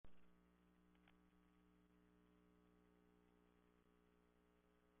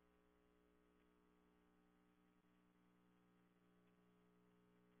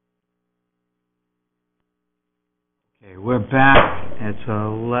Okay, we're back. It's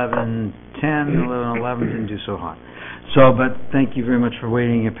 11:10, 11:11, didn't do so hot. So, but thank you very much for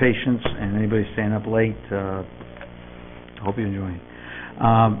waiting, your patience, and anybody staying up late. I hope you're enjoying.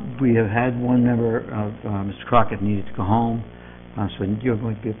 We have had one member of Mr. Crockett needed to go home, so you're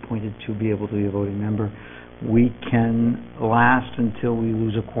going to be appointed to be able to be a voting member. We can last until we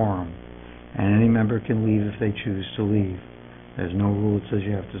lose a quorum, and any member can leave if they choose to leave. There's no rule that says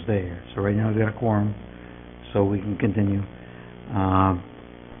you have to stay here. So right now we've got a quorum, so we can continue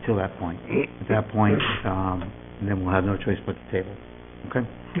till that point. At that point, then we'll have no choice but to table. Okay?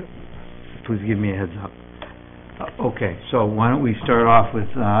 Please give me a heads up. Okay, so why don't we start off with,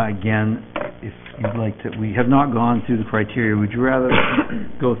 again, if you'd like to, we have not gone through the criteria. Would you rather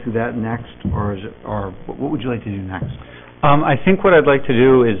go through that next, or what would you like to do next? I think what I'd like to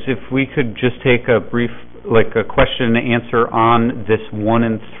do is if we could just take a brief, like a question and answer on this 1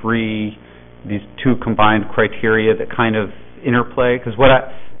 and 3, these two combined criteria that kind of interplay, because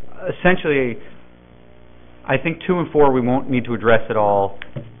essentially, I think 2 and 4 we won't need to address at all.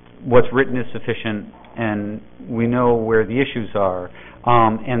 What's written is sufficient, and we know where the issues are.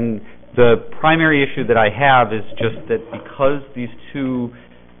 And the primary issue that I have is just that because these two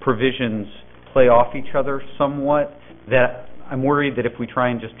provisions play off each other somewhat, that I'm worried that if we try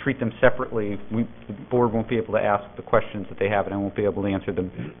and just treat them separately, the board won't be able to ask the questions that they have, and I won't be able to answer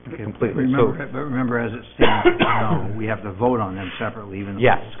them completely. But remember, as it stands, we have to vote on them separately, even though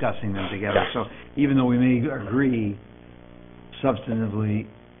we're discussing them together. Yes. So even though we may agree substantively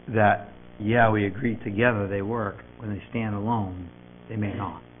that, we agree together they work, when they stand alone, they may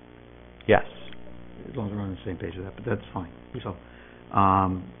not. Yes. As long as we're on the same page with that, but that's fine. So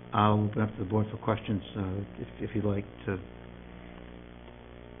I'll open up to the board for questions if you'd like to.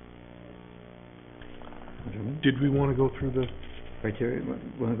 Did we want to go through the criteria?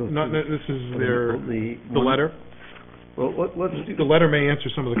 This is the letter. Well, let's do the letter. May answer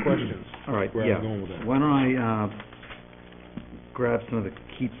some of the questions. All right. Where I'm going with that. Why don't I grab some of the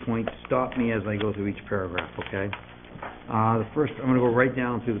key points? Stop me as I go through each paragraph. Okay. The first, I'm going to go right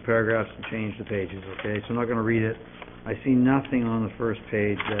down through the paragraphs and change the pages. Okay. So I'm not going to read it. I see nothing on the first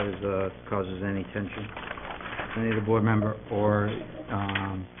page that causes any tension. Any of the board member or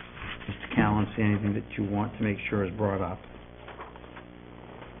Mr. Callan, see anything that you want to make sure is brought up?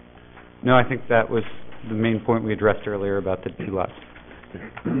 No, I think that was the main point we addressed earlier about the 2 lots.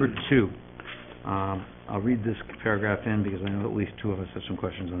 Number 2, I'll read this paragraph in because I know at least 2 of us have some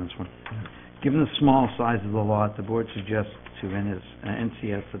questions on this one. Given the small size of the lot, the board suggests to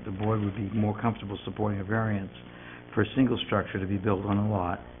NCS that the board would be more comfortable supporting a variance for a single structure to be built on a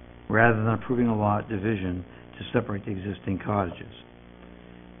lot rather than approving a lot division to separate the existing cottages.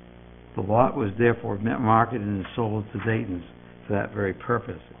 The lot was therefore marketed and sold to Dayton's for that very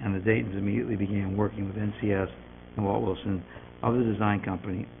purpose, and the Dayton's immediately began working with NCS and Walt Wilson of the design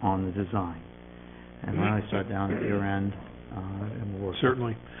company on the design. And then I start down at your end, and we'll work.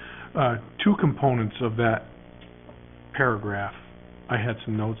 Certainly. 2 components of that paragraph I had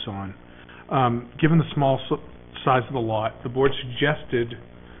some notes on. Given the small size of the lot, the board suggested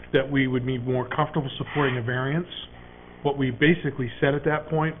that we would be more comfortable supporting a variance. What we basically said at that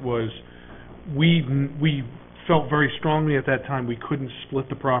point was we felt very strongly at that time we couldn't split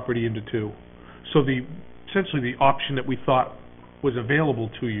the property into 2. So essentially the option that we thought was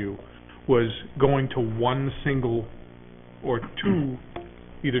available to you was going to one single or 2,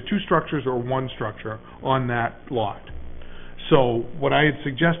 either 2 structures or 1 structure on that lot. So what I had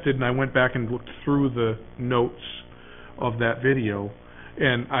suggested, and I went back and looked through the notes of that video,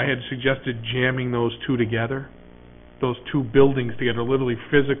 and I had suggested jamming those 2 together. Those 2 buildings together, literally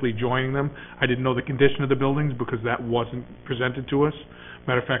physically joining them. I didn't know the condition of the buildings because that wasn't presented to us.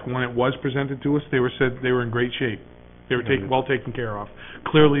 Matter of fact, when it was presented to us, they said they were in great shape. They were well taken care of.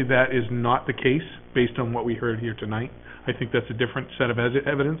 Clearly, that is not the case based on what we heard here tonight. I think that's a different set of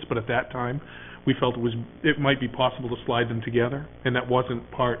evidence, but at that time, we felt it might be possible to slide them together, and that wasn't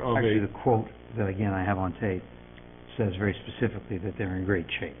part of Actually, the quote that, again, I have on tape says very specifically that they're in great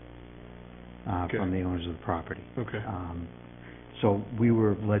shape. From the owners of the property. Okay. So we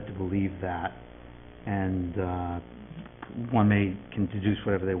were led to believe that, and one can deduce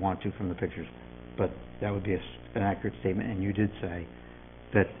whatever they want to from the pictures, but that would be an accurate statement, and you did say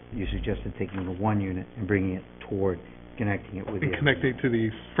that you suggested taking the 1 unit and bringing it toward connecting it with the other. Connecting it to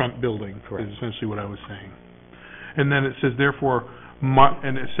the front building. Correct. Is essentially what I was saying. And then it says, therefore,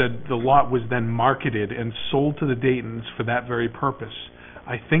 and it said the lot was then marketed and sold to the Daytons for that very purpose.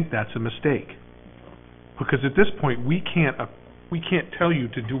 I think that's a mistake, because at this point we can't tell you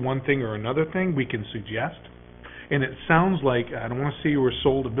to do one thing or another thing. We can suggest. And it sounds like, I don't want to say you were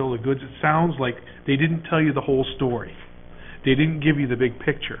sold a bill of goods, it sounds like they didn't tell you the whole story. They didn't give you the big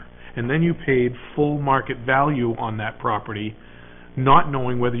picture. And then you paid full market value on that property, not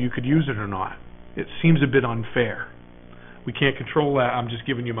knowing whether you could use it or not. It seems a bit unfair. We can't control that, I'm just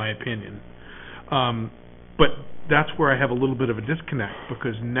giving you my opinion. But that's where I have a little bit of a disconnect,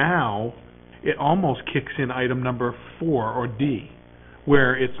 because now it almost kicks in item number 4, or D,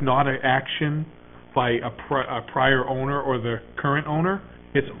 where it's not an action by a prior owner or the current owner.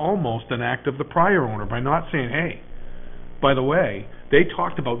 It's almost an act of the prior owner by not saying, hey, by the way, they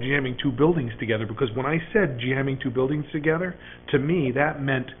talked about jamming 2 buildings together, because when I said jamming 2 buildings together, to me that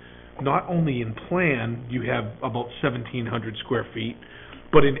meant not only in plan you have about 1,700 square feet,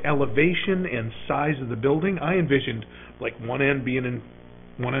 but in elevation and size of the building, I envisioned like one end being in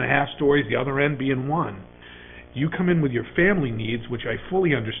 1.5 stories, the other end being 1. You come in with your family needs, which I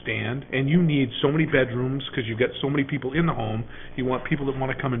fully understand, and you need so many bedrooms because you've got so many people in the home. You want people that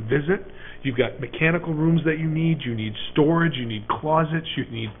want to come and visit. You've got mechanical rooms that you need storage, you need closets, you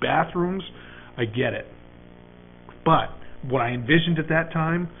need bathrooms. I get it. But what I envisioned at that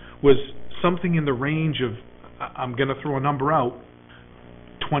time was something in the range of, I'm going to throw a number out,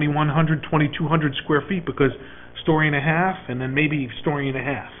 2,100, 2,200 square feet, because story and a half, and then maybe story and a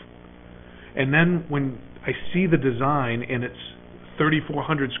half. And then when I see the design and it's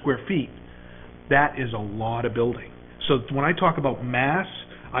 3,400 square feet, that is a lot of building. So when I talk about mass,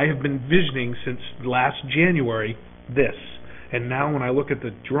 I have been visioning since last January this. And now when I look at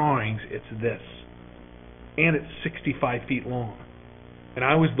the drawings, it's this. And it's 65 feet long. And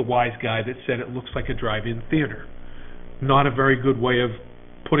I was the wise guy that said it looks like a drive-in theater. Not a very good way of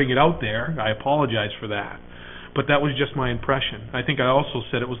putting it out there. I apologize for that. But that was just my impression. I think I also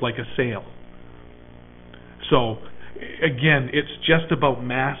said it was like a sale. So, again, it's just about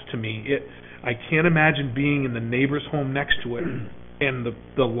mass to me. I can't imagine being in the neighbor's home next to it, and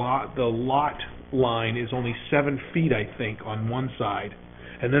the lot line is only 7 feet, I think, on one side.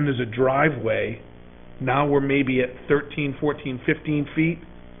 And then there's a driveway. Now we're maybe at 13, 14, 15 feet,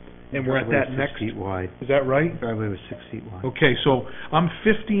 and we're at that next... 6 feet wide. Is that right? The driveway was 6 feet wide. Okay, so I'm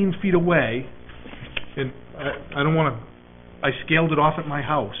 15 feet away, and I don't want to... I scaled it off at my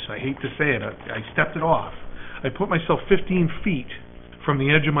house. I hate to say it. I stepped it off. I put myself 15 feet from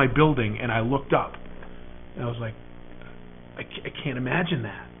the edge of my building, and I looked up. And I was like, I can't imagine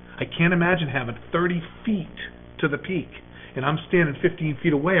that. I can't imagine having 30 feet to the peak, and I'm standing 15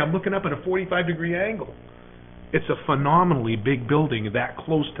 feet away. I'm looking up at a 45-degree angle. It's a phenomenally big building that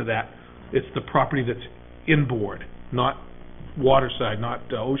close to that. It's the property that's inboard, not waterside, not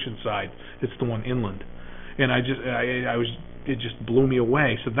oceanside. It's the one inland. And it just blew me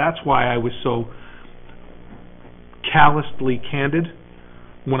away. So that's why I was so callously candid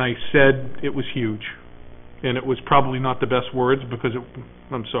when I said it was huge. And it was probably not the best words, because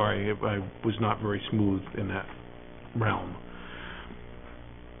I'm sorry, I was not very smooth in that realm.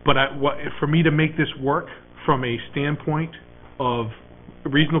 But for me to make this work from a standpoint of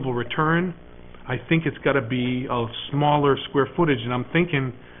reasonable return, I think it's got to be a smaller square footage, and I'm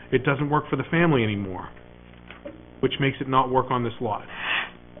thinking it doesn't work for the family anymore, which makes it not work on this lot.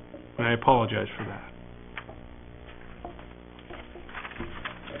 And I apologize for that.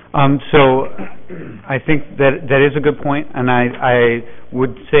 So I think that is a good point, and I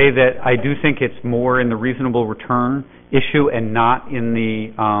would say that I do think it's more in the reasonable return issue and not in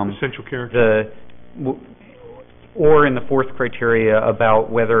the essential character, or in the fourth criteria about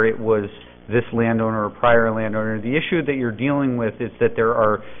whether it was this landowner or prior landowner. The issue that you're dealing with is that there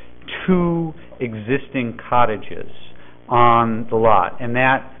are 2 existing cottages on the lot, and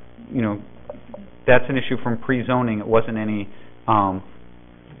that, that's an issue from pre-zoning. It wasn't any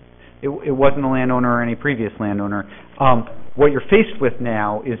it wasn't a landowner or any previous landowner. What you're faced with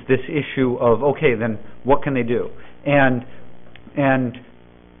now is this issue of, okay, then what can they do? And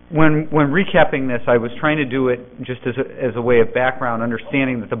when recapping this, I was trying to do it just as a way of background,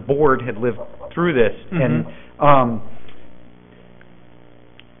 understanding that the board had lived through this. Mm-hmm. And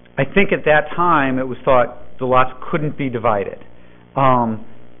I think at that time it was thought the lots couldn't be divided.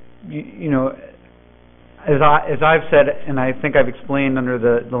 As I've said, and I think I've explained under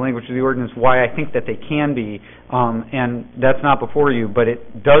the language of the ordinance why I think that they can be, and that's not before you, but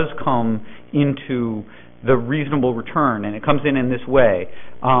it does come into the reasonable return, and it comes in this way.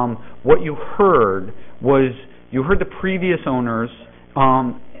 What you heard was, you heard the previous owners,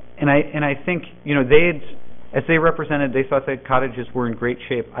 and I think, they had, as they represented, they thought that cottages were in great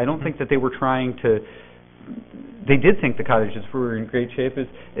shape. I don't think that they were trying to they did think the cottages were in great shape.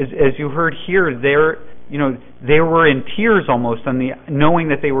 As you heard here, they were in tears almost on knowing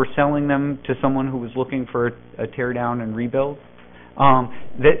that they were selling them to someone who was looking for a tear down and rebuild. But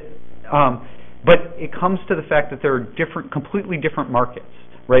it comes to the fact that there are completely different markets,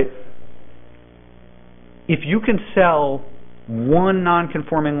 right? If you can sell one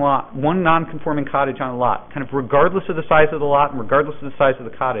non-conforming cottage on a lot, kind of regardless of the size of the lot and regardless of the size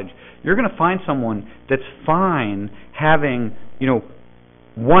of the cottage, you're going to find someone that's fine having,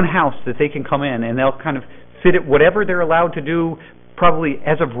 one house that they can come in and they'll kind of fit it, whatever they're allowed to do, probably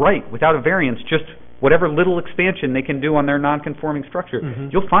as of right, without a variance, just whatever little expansion they can do on their non-conforming structure. Mm-hmm.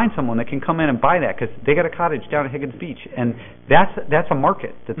 You'll find someone that can come in and buy that because they got a cottage down at Higgins Beach, and that's a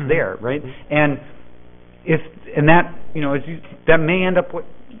market that's there, right? Mm-hmm. That may end up what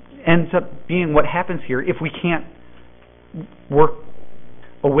ends up being what happens here if we can't work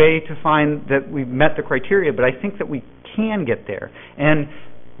a way to find that we've met the criteria, but I think that we can get there. And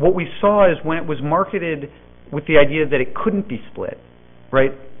what we saw is when it was marketed with the idea that it couldn't be split,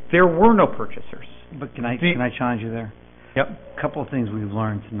 right, there were no purchasers. But can I challenge you there? Yep. A couple of things we've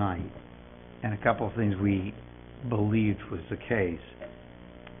learned tonight, and a couple of things we believed was the case.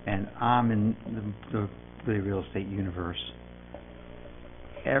 And I'm in the real estate universe.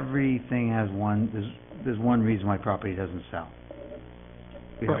 Everything has there's one reason why property doesn't sell.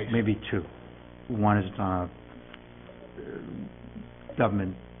 Right. Maybe two. One is it's on a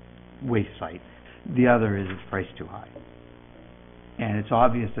government waste site. The other is it's priced too high. And it's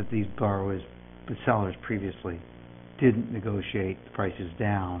obvious that these borrowers, the sellers previously, didn't negotiate the prices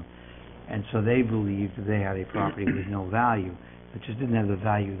down, and so they believed that they had a property with no value, that just didn't have the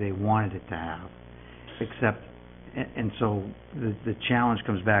value they wanted it to have. And so the challenge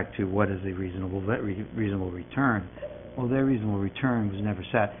comes back to what is a reasonable return. Well, their reasonable return was never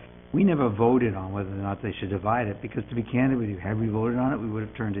set. We never voted on whether or not they should divide it, because to be candid with you, had we voted on it, we would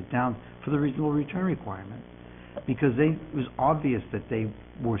have turned it down for the reasonable return requirement, because it was obvious that they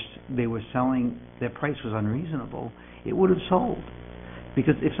were selling, their price was unreasonable. It would have sold,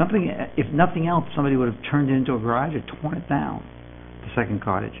 because if nothing else, somebody would have turned it into a garage or torn it down, the second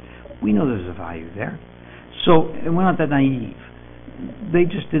cottage. We know there's a value there. So, and we're not that naive. They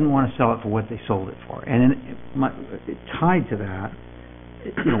just didn't want to sell it for what they sold it for. And it tied to that,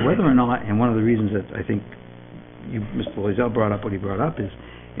 whether or not, and one of the reasons that I think Mr. Loisel brought up what he brought up is,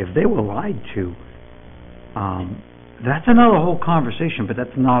 if they were lied to, that's another whole conversation, but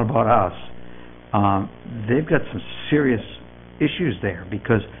that's not about us. They've got some serious issues there,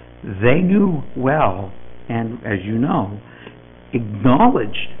 because they knew well, and as you know,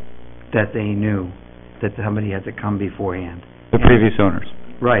 acknowledged that they knew that somebody had to come beforehand. The previous owners.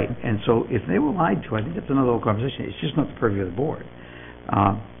 Right, and so if they were lied to, I think that's another whole conversation. It's just not the purview of the board.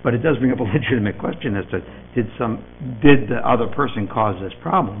 But it does bring up a legitimate question as to, did the other person cause this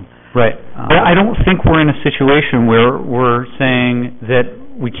problem? Right. I don't think we're in a situation where we're saying that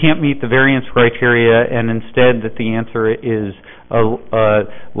we can't meet the variance criteria, and instead that the answer is a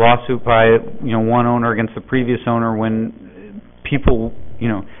lawsuit by one owner against the previous owner, when people,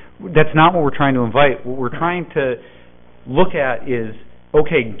 that's not what we're trying to invite. What we're trying to look at is,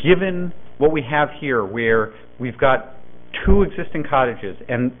 okay, given what we have here, where we've got two existing cottages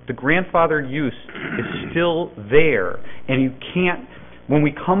and the grandfathered use is still there, and you can't, when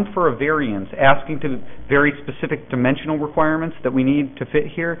we come for a variance asking to very specific dimensional requirements that we need to fit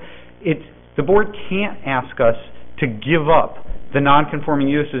here, the board can't ask us to give up the non-conforming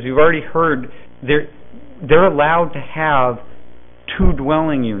use. As you've already heard, they're allowed to have two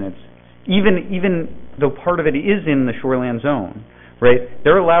dwelling units, even though part of it is in the shoreland zone, right?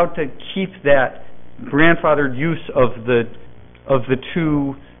 They're allowed to keep that grandfathered use of the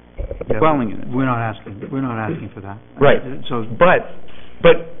two dwelling units. We're not asking for that. Right. So, but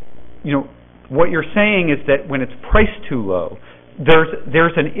what you're saying is that when it's priced too low,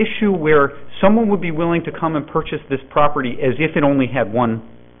 there's an issue where someone would be willing to come and purchase this property as if it only had one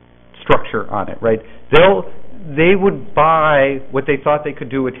structure on it, right? They would buy what they thought they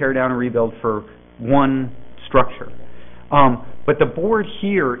could do, a tear down and rebuild, for one structure. But the board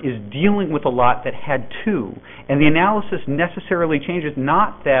here is dealing with a lot that had two, and the analysis necessarily changes,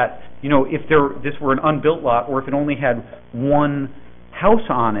 not that, if this were an unbuilt lot, or if it only had one house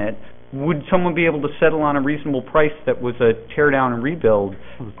on it, would someone be able to settle on a reasonable price that was a tear down and rebuild,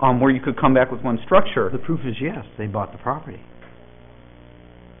 where you could come back with one structure? The proof is yes, they bought the property.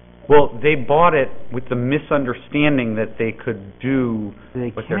 Well, they bought it with the misunderstanding that they could do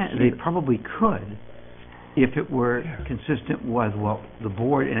They probably could, if it were consistent with what the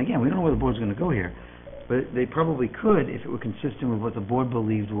board, and again, we don't know where the board's going to go here, but they probably could if it were consistent with what the board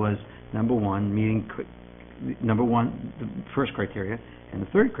believed was, number one, meeting number one, the first criteria, and the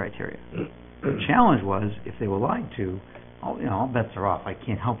third criteria. The challenge was, if they were lied to, all bets are off. I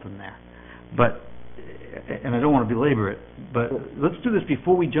can't help them there. But, and I don't want to belabor it, but let's do this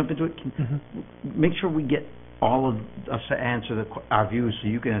before we jump into it. Make sure we get all of us to answer our views so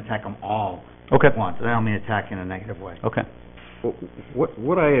you can attack them all at once. And I don't mean attack in a negative way. Okay. Well,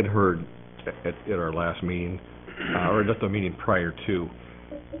 what I had heard at our last meeting, or just the meeting prior to,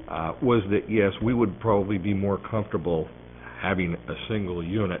 was that, yes, we would probably be more comfortable having a single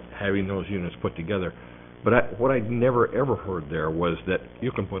unit, having those units put together. But what I never, ever heard there was that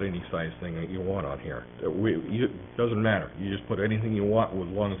you can put any size thing that you want on here. It doesn't matter. You just put anything you want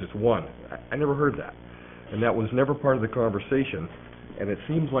as long as it's one. I never heard that. And that was never part of the conversation. And it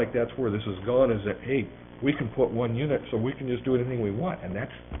seems like that's where this has gone, is that, hey, we can put one unit so we can just do anything we want. And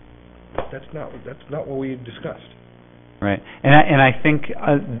that's not what we discussed. Right. And I think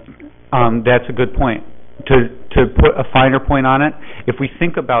that's a good point. To put a finer point on it, if we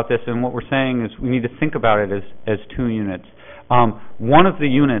think about this, and what we're saying is we need to think about it as two units. One of the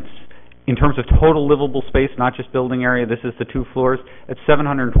units, in terms of total livable space, not just building area, this is the 2 floors, it's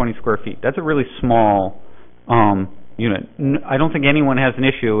 720 square feet. That's a really small unit. I don't think anyone has an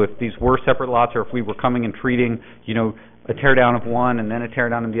issue if these were separate lots, or if we were coming and treating, a tear down of one and then a tear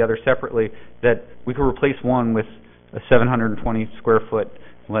down of the other separately, that we could replace one with a 720 square foot,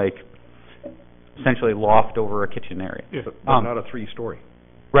 essentially loft over a kitchen area. Yeah, but not a 3-story.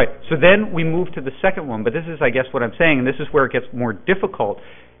 Right. So then we move to the second one, but this is, I guess, what I'm saying, and this is where it gets more difficult.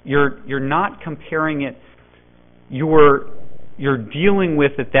 You're not comparing it. You're dealing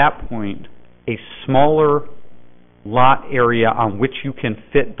with, at that point, a smaller lot area on which you can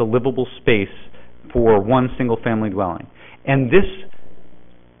fit the livable space for one single-family dwelling. And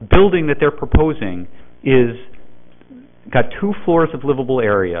this building that they're proposing is got 2 floors of livable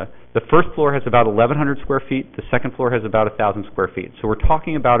area. The first floor has about 1,100 square feet. The second floor has about 1,000 square feet. So we're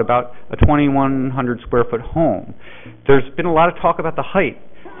talking about a 2,100 square foot home. There's been a lot of talk about the height.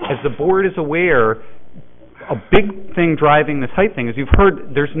 As the board is aware, a big thing driving this height thing is, you've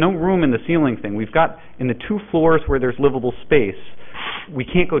heard, there's no room in the ceiling thing. We've got, in the 2 floors where there's livable space, we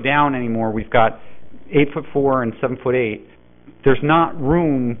can't go down anymore. We've got 8'4" and 7'8". There's not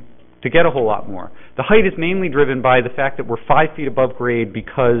room to get a whole lot more. The height is mainly driven by the fact that we're 5 feet above grade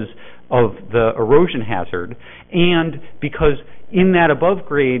because of the erosion hazard, and because in that above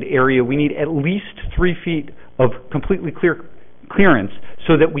grade area we need at least 3 feet of completely clearance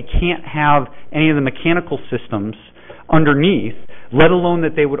so that we can't have any of the mechanical systems underneath, let alone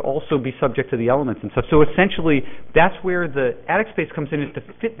that they would also be subject to the elements and stuff. So essentially, that's where the attic space comes in, is to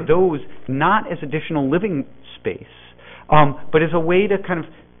fit those not as additional living space, but as a way to kind of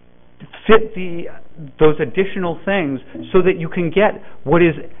fit those additional things so that you can get what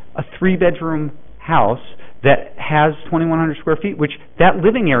is a 3-bedroom house that has 2,100 square feet, which that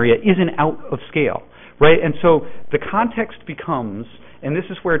living area isn't out of scale, right? And so the context becomes, and this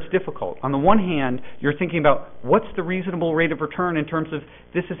is where it's difficult. On the one hand, you're thinking about what's the reasonable rate of return in terms of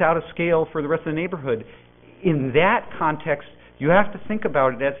this is out of scale for the rest of the neighborhood. In that context, you have to think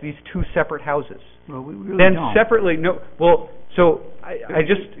about it as these 2 separate houses. Well, we really then don't. Separately, no. Well, so I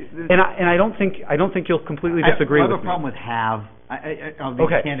just, and I don't think you'll completely disagree with me. I have a problem with have. I'll be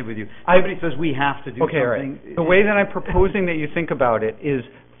candid with you. Everybody says we have to do something. Right. The way that I'm proposing that you think about it is,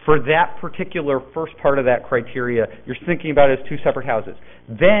 for that particular first part of that criteria, you're thinking about it as 2 separate houses.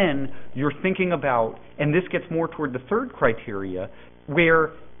 Then you're thinking about, and this gets more toward the third criteria,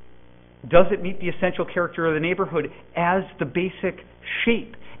 where does it meet the essential character of the neighborhood as the basic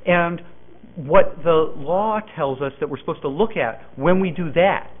shape? And what the law tells us that we're supposed to look at when we do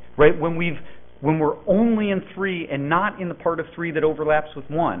that, right? When we're only in 3 and not in the part of 3 that overlaps with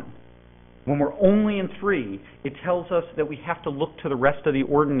 1, when we're only in 3, it tells us that we have to look to the rest of the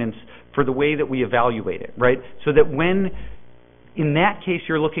ordinance for the way that we evaluate it, right? So that when, in that case,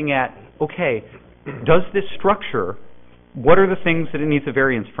 you're looking at, okay, does this structure, what are the things that it needs a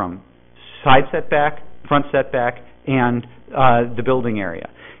variance from? Side setback, front setback, and the building area.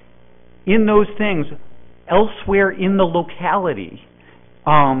 In those things, elsewhere in the locality,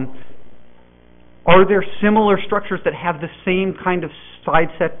 are there similar structures that have the same kind of side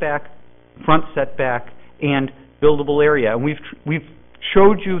setback, front setback, and buildable area? And we've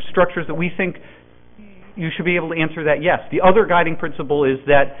showed you structures that we think you should be able to answer that yes. The other guiding principle is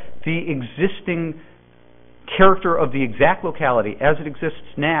that the existing character of the exact locality as it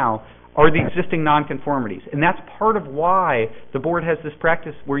exists now are the existing nonconformities. And that's part of why the board has this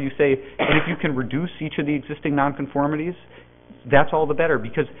practice where you say, and if you can reduce each of the existing nonconformities, that's all the better,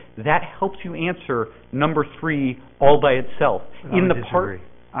 because that helps you answer number 3 all by itself. I disagree.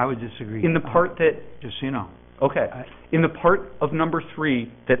 I would disagree. In the part that... Just so you know. Okay. In the part of number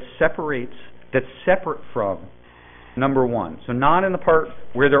 3 that's separate from number 1. So not in the part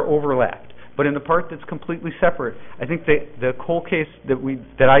where they're overlapped, but in the part that's completely separate. I think the Cole case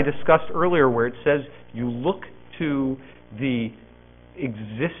that I discussed earlier, where it says you look to the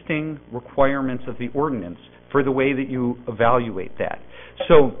existing requirements of the ordinance for the way that you evaluate that.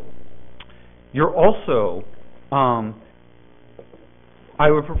 So you're also, I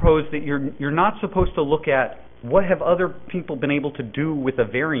would propose that you're not supposed to look at what have other people been able to do with a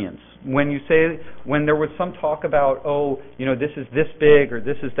variance. When there was some talk about, this is this big or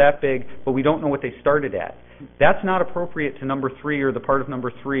this is that big, but we don't know what they started at. That's not appropriate to number 3 or the part of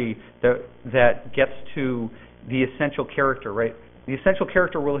number 3 that gets to the essential character, right? The essential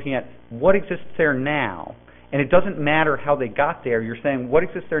character, we're looking at what exists there now, and it doesn't matter how they got there. You're saying what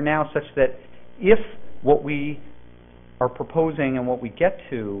exists there now such that if what we are proposing and what we get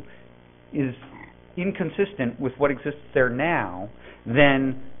to is inconsistent with what exists there now,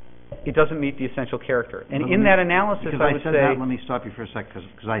 then it doesn't meet the essential character. And in that analysis, I would say... Let me stop you for a sec,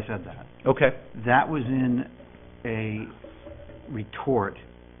 because I said that. Okay. That was in a retort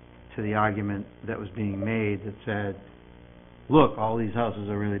to the argument that was being made that said, look, all these houses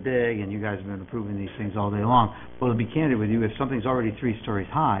are really big, and you guys have been approving these things all day long. Well, to be candid with you, if something's already 3 stories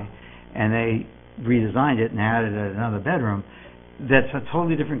high, and they redesigned it and added another bedroom, that's a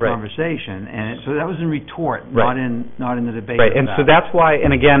totally different conversation, and so that was in retort, not in the debate. Right, and so that's why.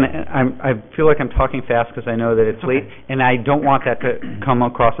 And again, I feel like I'm talking fast because I know that it's late, and I don't want that to come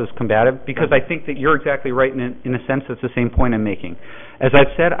across as combative, because I think that you're exactly right in a sense. That's the same point I'm making. As I've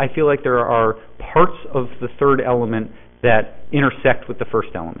said, I feel like there are parts of the third element that intersect with the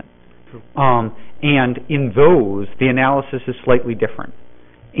first element, and in those, the analysis is slightly different.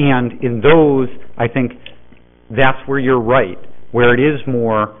 And in those, I think that's where you're right. Where it is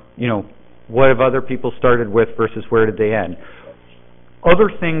more, what have other people started with versus where did they end? Other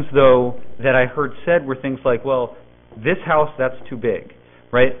things, though, that I heard said were things like, well, this house, that's too big,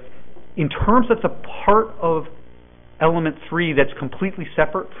 right? In terms of the part of element 3 that's completely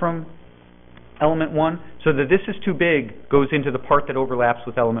separate from element 1, so that this is too big goes into the part that overlaps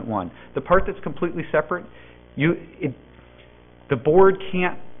with element 1. The part that's completely separate, the board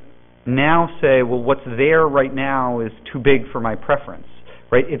can't now say, well, what's there right now is too big for my preference,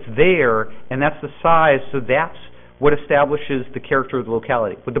 right? It's there, and that's the size, so that's what establishes the character of the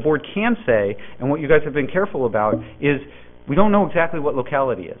locality. What the board can say, and what you guys have been careful about, is we don't know exactly what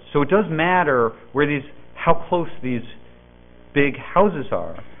locality is. So it does matter how close these big houses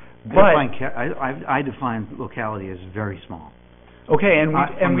are. But I define locality as very small. Okay, and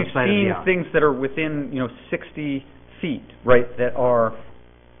we've seen things that are within 60 feet, right, that are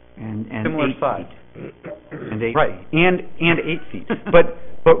and similar size. And 8 right, feet. and 8 feet.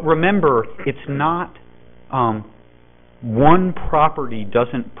 But remember, it's not one property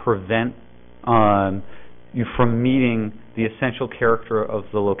doesn't prevent you from meeting the essential character of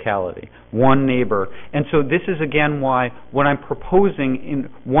the locality. One neighbor. And so this is again why what I'm proposing in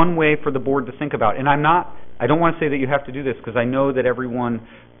one way for the board to think about, and I don't want to say that you have to do this because I know that everyone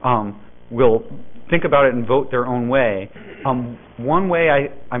will think about it and vote their own way. One way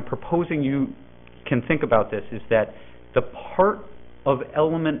I'm proposing you can think about this is that the part of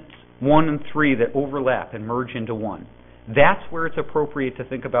elements 1 and 3 that overlap and merge into one, that's where it's appropriate to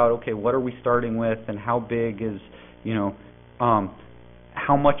think about, okay, what are we starting with and how big is,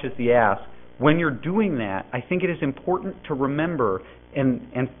 how much is the ask. When you're doing that, I think it is important to remember, and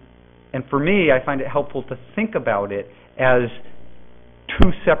for me, I find it helpful to think about it as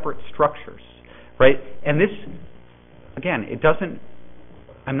 2 separate structures, right? And this, again,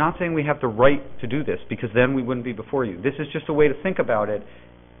 I'm not saying we have the right to do this because then we wouldn't be before you. This is just a way to think about it.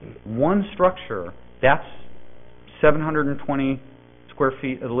 One structure, that's 720 square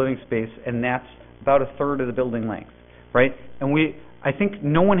feet of the living space, and that's about a third of the building length, right? And I think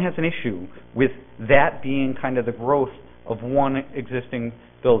no one has an issue with that being kind of the growth of one existing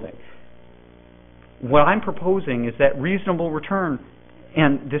building. What I'm proposing is that reasonable return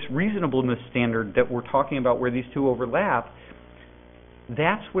and this reasonableness standard that we're talking about where these 2 overlap,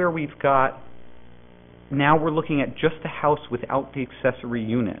 that's where we've got, now we're looking at just the house without the accessory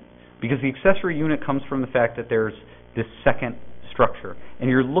unit. Because the accessory unit comes from the fact that there's this second structure. And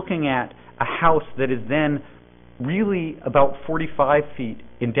you're looking at a house that is then really about 45 feet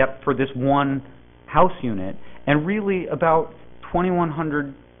in depth for this one house unit, and really about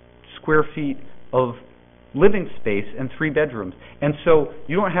 2,100 square feet of living space and 3 bedrooms. And so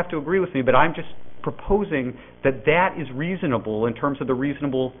you don't have to agree with me, but I'm just proposing that that is reasonable in terms of the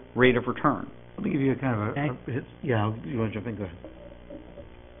reasonable rate of return. Let me give you a kind of you want to jump in? Go ahead.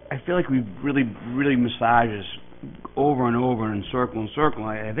 I feel like we really massage this over and over and circle and circle.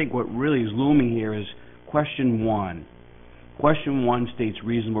 I think what really is looming here is question one. Question one states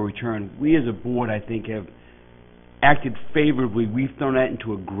reasonable return. We as a board, I think, have acted favorably. We've thrown that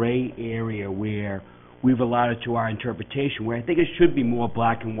into a gray area where we've allowed it to our interpretation, where I think it should be more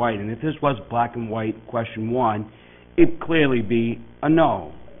black and white. And if this was black and white question one, it'd clearly be a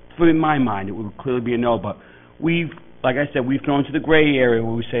no. In my mind, it would clearly be a no. But like I said, we've gone to the gray area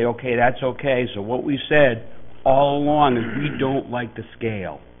where we say, okay, that's okay. So what we said all along is we don't like the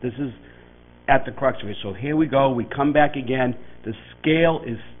scale. This is at the crux of it. So here we go. We come back again. The scale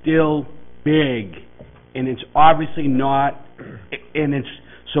is still big, and it's obviously not.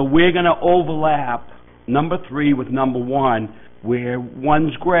 So we're going to overlap number 3 with number 1, where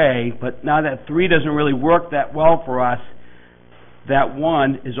 1's gray, but now that 3 doesn't really work that well for us, that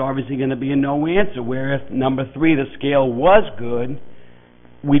 1 is obviously going to be a no answer, where if number 3, the scale was good,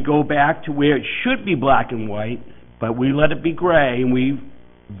 we go back to where it should be black and white, but we let it be gray, and we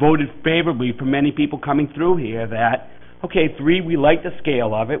voted favorably for many people coming through here that, okay, 3, we like the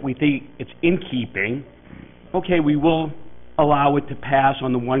scale of it, we think it's in keeping, okay, we will allow it to pass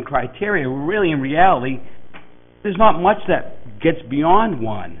on the 1 criteria. Really, in reality, there's not much that gets beyond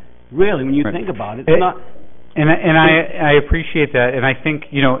 1. Really, when you think about it, it's not. And I appreciate that, and I think,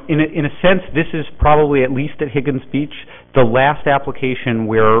 in a sense, this is probably, at least at Higgins Beach, the last application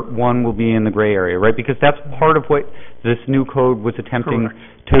where 1 will be in the gray area, right? Because that's part of what this new code was attempting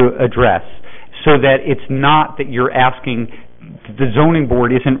to address, so that it's not that you're asking, the zoning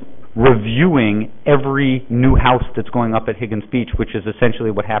board isn't reviewing every new house that's going up at Higgins Beach, which is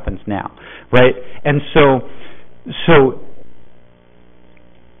essentially what happens now, right? And so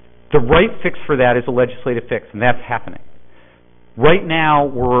the right fix for that is a legislative fix, and that's happening. Right now,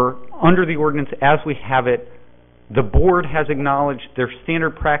 we're under the ordinance as we have it. The board has acknowledged their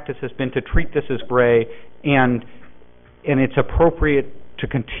standard practice has been to treat this as gray, and it's appropriate to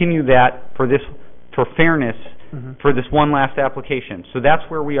continue that for fairness, for this one last application. So that's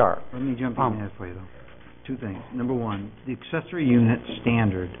where we are. Let me jump in there for you, though. 2 things. Number 1, the accessory unit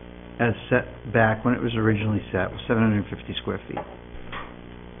standard as set back when it was originally set was 750 square feet.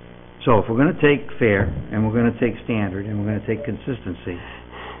 So if we're going to take fair, and we're going to take standard, and we're going to take consistency,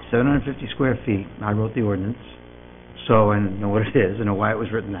 750 square feet, I wrote the ordinance, so, and know what it is, and know why it was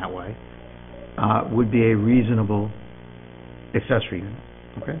written that way, would be a reasonable accessory unit,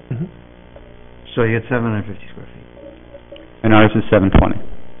 okay? So you get 750 square feet. And ours is 720.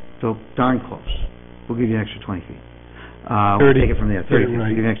 So darn close. We'll give you an extra 20 feet. 30. We'll take it from there, 30 feet.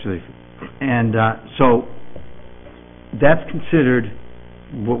 Right. We'll give you an extra 30 feet. And so that's considered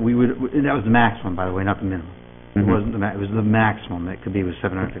what we would, that was the maximum, by the way, not the minimum. It wasn't it was the maximum that could be was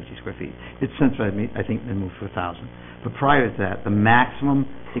 750 square feet. It's since, I think, they moved to 1,000. But prior to that, the maximum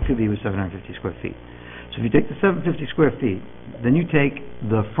it could be was 750 square feet. So if you take the 750 square feet, then you take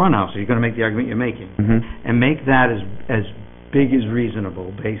the front house, so you're going to make the argument you're making, and make that as big as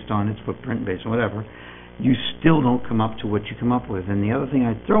reasonable based on its footprint, based on whatever, you still don't come up to what you come up with. And the other thing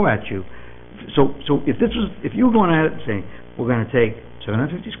I'd throw at you, so if you were going at it and saying, we're going to take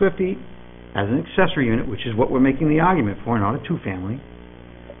 750 square feet as an accessory unit, which is what we're making the argument for, not a 2-family,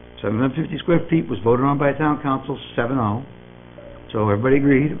 750 square feet was voted on by town council 7-0. So everybody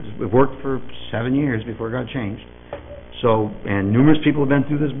agreed. It worked for 7 years before it got changed. So, and numerous people have been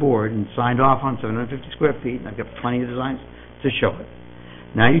through this board and signed off on 750 square feet, and I've got plenty of designs to show it.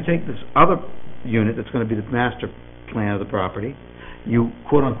 Now you take this other unit that's going to be the master plan of the property, you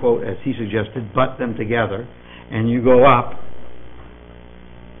quote unquote, as he suggested, butt them together, and you go up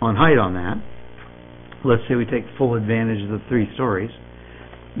on height on that. Let's say we take full advantage of the 3 stories.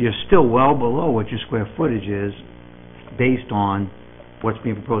 You're still well below what your square footage is based on what's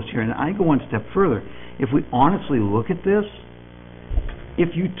being proposed here. And I go one step further. If we honestly look at this,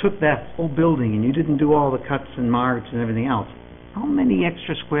 if you took that whole building and you didn't do all the cuts and marks and everything else, how many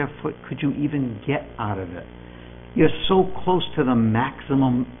extra square foot could you even get out of it? You're so close to the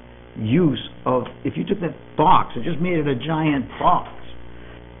maximum use of, if you took that box and just made it a giant box,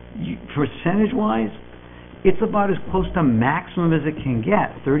 percentage-wise, it's about as close to maximum as it can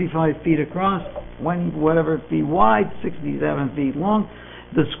get. 35 feet across, whatever feet wide, 67 feet long.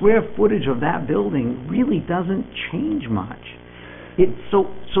 The square footage of that building really doesn't change much.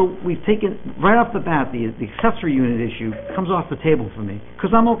 So we've taken, right off the bat, the accessory unit issue comes off the table for me,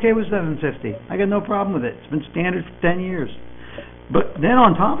 because I'm okay with 750. I got no problem with it. It's been standard for 10 years. But then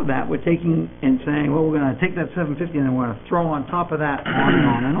on top of that, we're taking and saying, well, we're going to take that 750 and then we're going to throw on top of that on and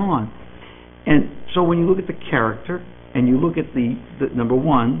on and on. And so when you look at the character and you look at the number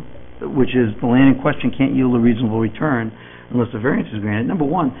 1, which is the land in question can't yield a reasonable return, unless the variance is granted. Number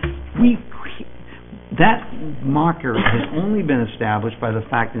one, that marker has only been established by the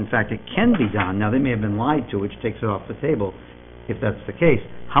fact, in fact, it can be done. Now, they may have been lied to, which takes it off the table, if that's the case.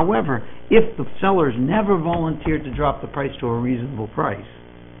 However, if the sellers never volunteered to drop the price to a reasonable price,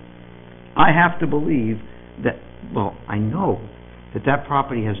 I have to believe that, well, I know that that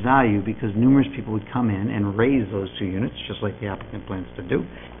property has value because numerous people would come in and raise those 2 units, just like the applicant plans to do,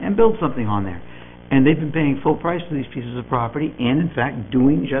 and build something on there. And they've been paying full price for these pieces of property and, in fact,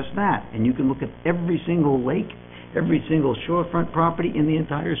 doing just that. And you can look at every single lake, every single shorefront property in the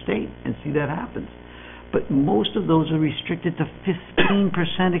entire state and see that happens. But most of those are restricted to 15%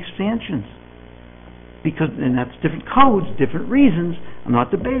 expansions. Because, and that's different codes, different reasons. I'm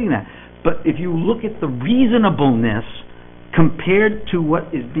not debating that. But if you look at the reasonableness compared to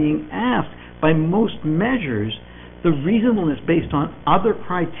what is being asked, by most measures, the reasonableness based on other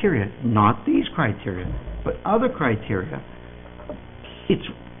criteria, not these criteria, but other criteria,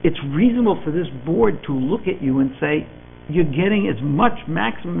 it's reasonable for this board to look at you and say, you're getting as much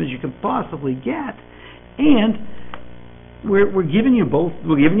maximum as you can possibly get, and we're giving you both,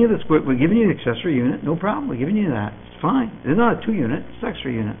 we're giving you an accessory unit, no problem, we're giving you that, it's fine. It's not a 2 unit, it's an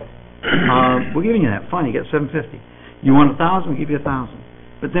extra unit. We're giving you that, fine, you get $750. You want 1,000, we give you 1,000.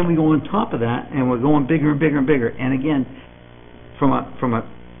 But then we go on top of that, and we're going bigger and bigger and bigger. And again, from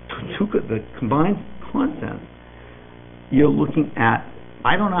the combined content, you're looking at,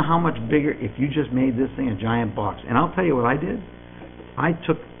 I don't know how much bigger if you just made this thing a giant box. And I'll tell you what I did. I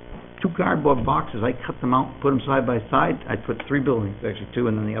took 2 cardboard boxes, I cut them out, put them side by side. I put 3 buildings, actually 2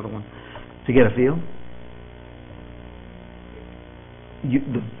 and then the other one, to get a feel.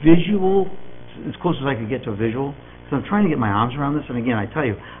 The visual, as close as I could get to a visual. So I'm trying to get my arms around this, and again, I tell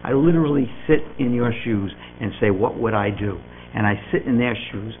you, I literally sit in your shoes and say, what would I do? And I sit in their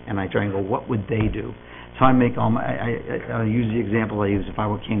shoes, and I try and go, what would they do? So I make all my, I use the example I use, if I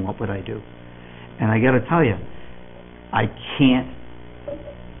were king, what would I do? And I got to tell you, I can't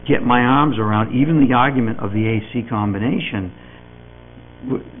get my arms around even the argument of the AC combination.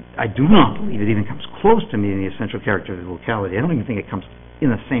 I do not believe it even comes close to meeting the essential character of the locality. I don't even think it comes in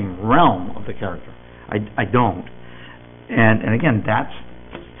the same realm of the character. I don't. And again, that's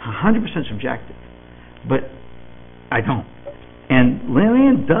 100% subjective, but I don't. And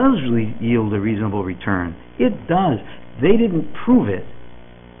land does really yield a reasonable return. It does. They didn't prove it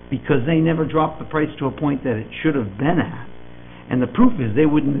because they never dropped the price to a point that it should have been at. And the proof is they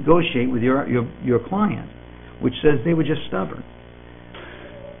wouldn't negotiate with your client, which says they were just stubborn.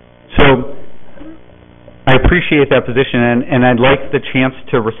 So I appreciate that position, and I'd like the chance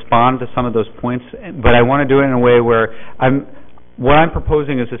to respond to some of those points, but I want to do it in a way where what I'm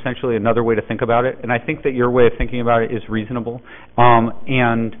proposing is essentially another way to think about it, and I think that your way of thinking about it is reasonable,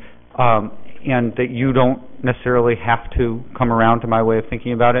 and that you don't necessarily have to come around to my way of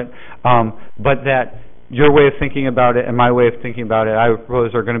thinking about it, but that your way of thinking about it and my way of thinking about it, I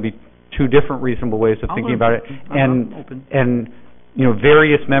propose, are going to be 2 different reasonable ways of thinking about it, and you know,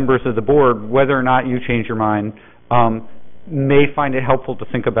 various members of the board, whether or not you change your mind, may find it helpful to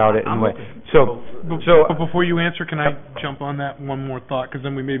think about it in a way. But before you answer, can I jump on that one more thought, because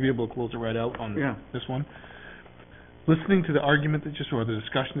then we may be able to close it right out on this one. Listening to the argument that or the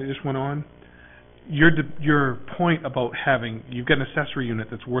discussion that just went on, your point about you've got an accessory unit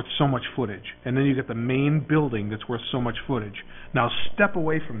that's worth so much footage, and then you get the main building that's worth so much footage. Now step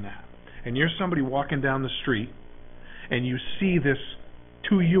away from that, and you're somebody walking down the street, and you see this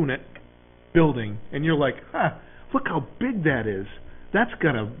 2-unit building, and you're like, look how big that is. That's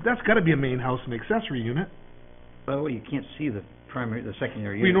gotta be a main house and accessory unit. By the way, you can't see the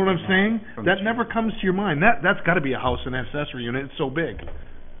secondary unit. You know what I'm saying? That never comes to your mind. That's gotta be a house and accessory unit. It's so big.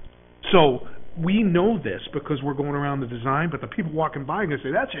 So we know this because we're going around the design, but the people walking by are gonna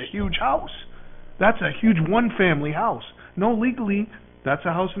say, that's a huge house. That's a huge 1-family house. No, legally, that's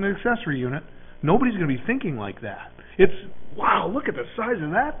a house and an accessory unit. Nobody's gonna be thinking like that. It's, wow, look at the size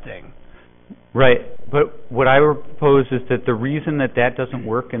of that thing. Right, but what I would propose is that the reason that doesn't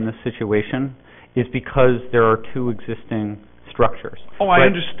work in this situation is because there are 2 existing structures. Oh, I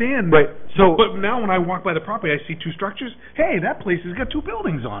understand. Right. So, but now when I walk by the property, I see 2 structures. Hey, that place has got 2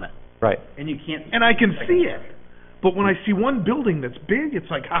 buildings on it. Right. And you can't. And I can see it. But when I see one building that's big, it's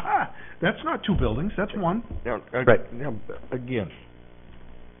like, that's not 2 buildings, that's 1. Now, again,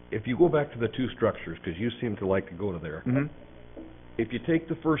 if you go back to the 2 structures, because you seem to like to go to there, if you take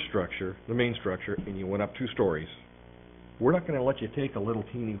the first structure, the main structure, and you went up 2 stories, we're not going to let you take a little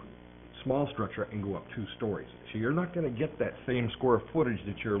teeny small structure and go up 2 stories. So you're not going to get that same square footage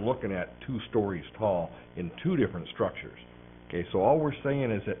that you're looking at 2 stories tall in 2 different structures. Okay, so all we're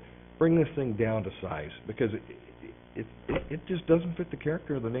saying is that bring this thing down to size, because it just doesn't fit the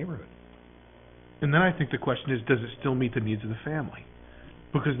character of the neighborhood. And then I think the question is, does it still meet the needs of the family?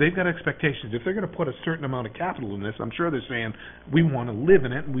 Because they've got expectations. If they're going to put a certain amount of capital in this, I'm sure they're saying, we want to live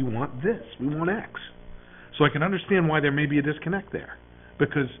in it, and we want this, we want X. So I can understand why there may be a disconnect there.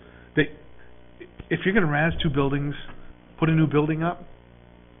 Because if you're going to razz 2 buildings, put a new building up,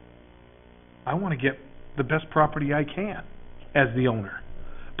 I want to get the best property I can as the owner.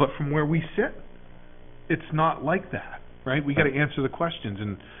 But from where we sit, it's not like that, right? We got to answer the questions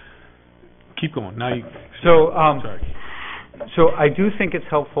and keep going. Now you. Sorry. So I do think it's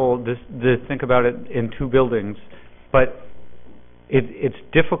helpful to think about it in 2 buildings, but it's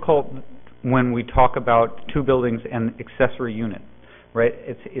difficult when we talk about 2 buildings and accessory unit, right?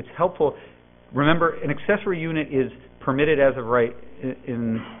 It's helpful. Remember, an accessory unit is permitted as of right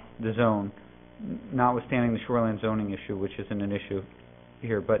in the zone, notwithstanding the shoreline zoning issue, which isn't an issue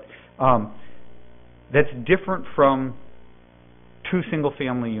here. But that's different from 2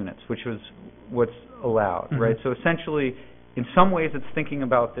 single-family units, which was what's allowed, right? So essentially, in some ways, it's thinking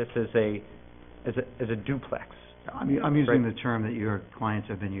about this as a duplex. I'm using the term that your clients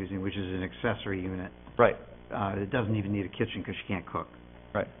have been using, which is an accessory unit. Right. It doesn't even need a kitchen because you can't cook.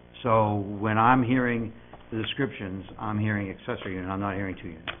 Right. So when I'm hearing the descriptions, I'm hearing accessory unit. I'm not hearing 2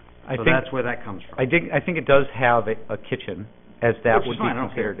 units. So that's where that comes from. I think it does have a kitchen, as that would be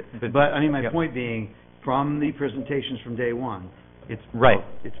considered. But I mean, my point being, from the presentations from day one, it's right.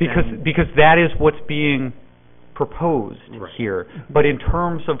 Because that is what's being proposed here. But in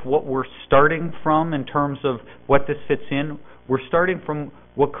terms of what we're starting from, in terms of what this fits in, we're starting from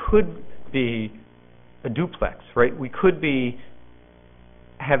what could be a duplex, right? We could be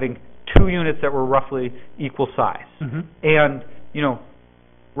having 2 units that were roughly equal size. And,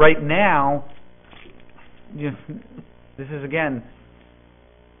 right now, this is, again,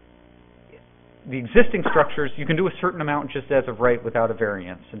 the existing structures, you can do a certain amount just as of right without a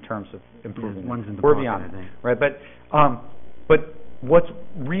variance in terms of improving. One's in the We're pocket, beyond I it, think. right? But what's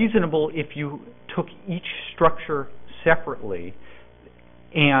reasonable if you took each structure separately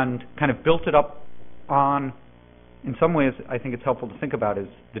and kind of built it up on, in some ways, I think it's helpful to think about is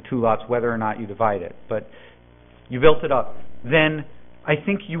the 2 lots, whether or not you divide it. But you built it up, then I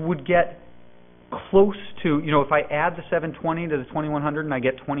think you would get close to, if I add the 720 to the 2100 and I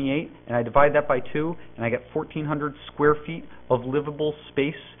get 28, and I divide that by 2, and I get 1,400 square feet of livable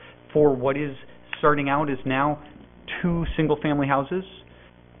space for what is starting out is now 2 single-family houses,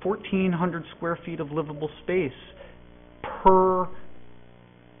 1,400 square feet of livable space per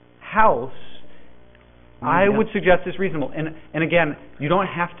house, I would suggest is reasonable. And again, you don't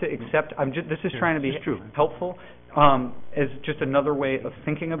have to accept, this is trying to be helpful. As just another way of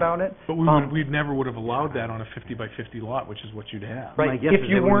thinking about it. But we never would have allowed that on a 50 by 50 lot, which is what you'd have. Right. If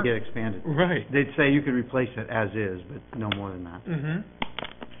you wouldn't get expanded. Right. They'd say you could replace it as is, but no more than that.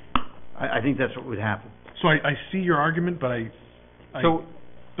 I think that's what would happen. So I see your argument, but So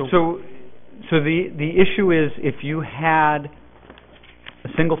the issue is if you had a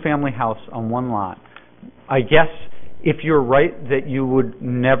single-family house on 1 lot, I guess if you're right that you would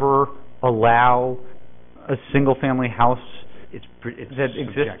never allow a single-family house that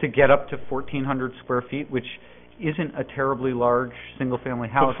exists to get up to 1,400 square feet, which isn't a terribly large single-family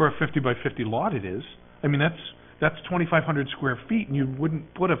house. But for a 50 by 50 lot, it is. I mean, that's 2,500 square feet, and you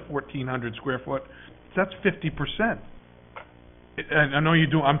wouldn't put a 1,400 square foot. That's 50%. I know you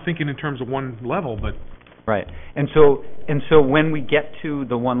do. I'm thinking in terms of 1 level, but right. And so when we get to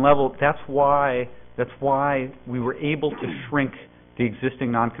the 1 level, that's why we were able to shrink the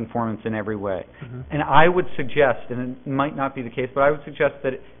existing nonconformance in every way. And I would suggest, and it might not be the case, but I would suggest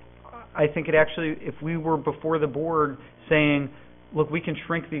that I think it actually, if we were before the board saying, look, we can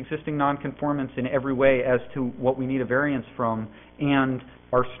shrink the existing nonconformance in every way as to what we need a variance from, and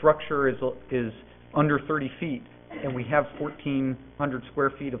our structure is under 30 feet, and we have 1,400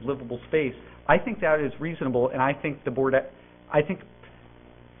 square feet of livable space, I think that is reasonable, and I think the board, I think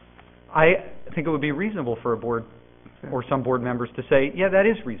it would be reasonable for a board or some board members to say, yeah, that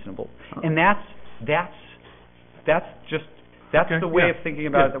is reasonable. And that's the way of thinking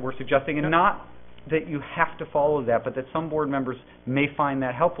about it that we're suggesting, and not that you have to follow that, but that some board members may find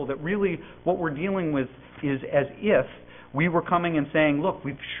that helpful, that really what we're dealing with is as if we were coming and saying, look,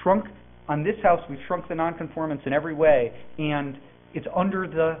 we've shrunk, on this house, we've shrunk the nonconformance in every way, and it's under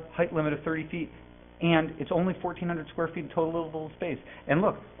the height limit of 30 feet, and it's only 1,400 square feet of total livable space. And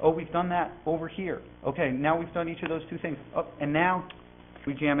look, we've done that over here. Okay, now we've done each of those 2 things. And now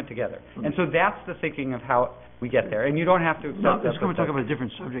we jam it together. And so that's the thinking of how we get there. And you don't have to accept that. Let's go and talk about a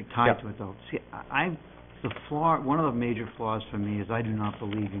different subject tied to it, though. See, one of the major flaws for me is I do not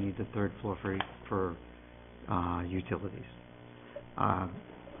believe you need the 3rd floor for utilities.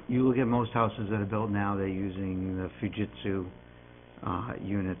 You look at most houses that are built now, they're using the Fujitsu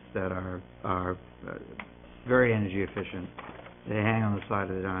units that are very energy efficient. They hang on the side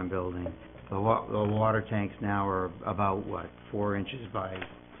of the darn building. The water tanks now are about, 4 inches by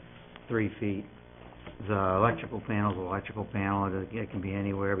 3 feet. The electrical panel, it can be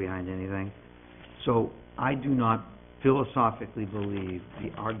anywhere behind anything. So I do not philosophically believe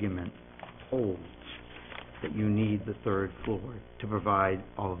the argument holds that you need the third floor to provide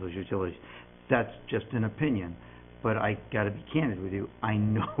all of those utilities. That's just an opinion, but I got to be candid with you. I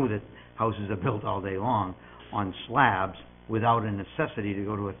know that houses are built all day long on slabs without a necessity to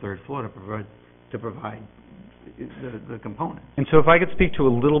go to a third floor to provide the components. And so if I could speak to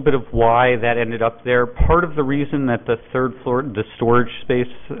a little bit of why that ended up there, part of the reason that the third floor, the storage space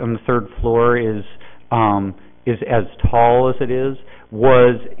on the third floor is as tall as it is,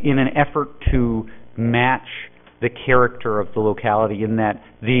 was in an effort to match the character of the locality, in that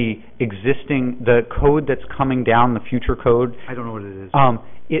the code that's coming down, the future code, I don't know what it is.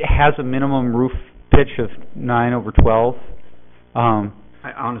 it has a minimum roof pitch of 9/12.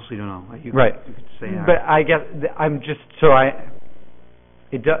 I honestly don't know. You Right. could say that. But I guess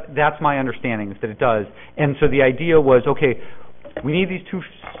that's my understanding, is that it does. And so the idea was, okay, we need these 2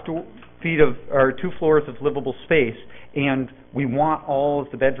 floors of livable space, and we want all of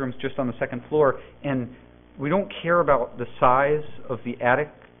the bedrooms just on the second floor, and we don't care about the size of the attic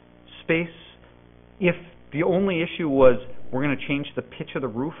space. If the only issue was we're going to change the pitch of the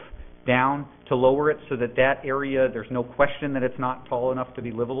roof down to lower it so that area, there's no question that it's not tall enough to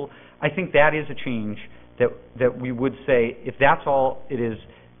be livable, I think that is a change that we would say, if that's all it is,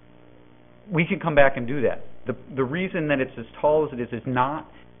 we can come back and do that. The reason that it's as tall as it is not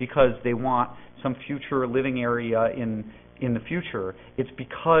because they want some future living area in the future. It's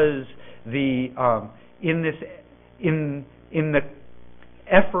because in the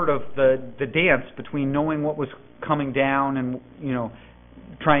effort of the dance between knowing what was coming down and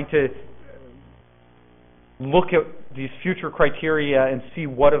trying to look at these future criteria and see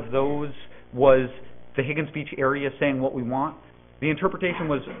what of those was the Higgins Beach area saying what we want. The interpretation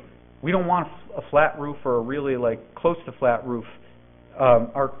was, we don't want a flat roof or a really close to flat roof.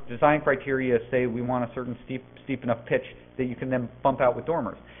 Our design criteria say we want a certain steep enough pitch that you can then bump out with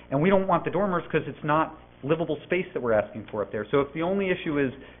dormers. And we don't want the dormers because it's not livable space that we're asking for up there. So if the only issue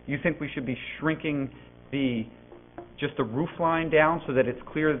is you think we should be shrinking just the roof line down so that it's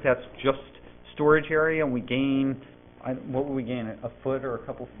clear that that's just storage area, and we gain, what would we gain, a foot or a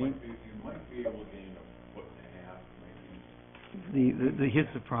couple feet? You might be able to gain a foot and a half, maybe. Here's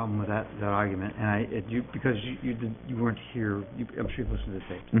the problem with that argument, and because you weren't here, I'm sure you've listened to the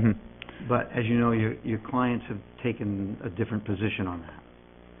tape. Mm-hmm. But as you know, your clients have taken a different position on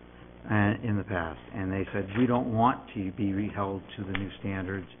that in the past, and they said, we don't want to be held to the new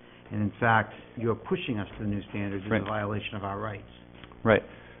standards, and in fact, you're pushing us to the new standards in Right. a violation of our rights. Right.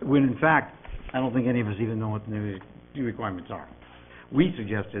 When in fact, I don't think any of us even know what the new requirements are. We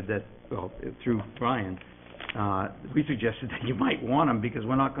suggested that, through Brian, we suggested that you might want them because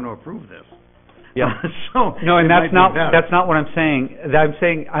we're not going to approve this. Yeah. So no, and it might be better. that's not what I'm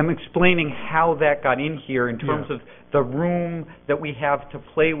saying. I'm explaining how that got in here in terms of the room that we have to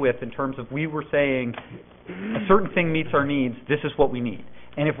play with, in terms of, we were saying a certain thing meets our needs, this is what we need.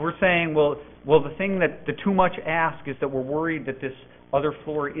 And if we're saying, well, the thing that the too much ask is that we're worried that this other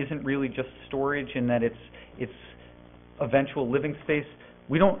floor isn't really just storage and that it's eventual living space,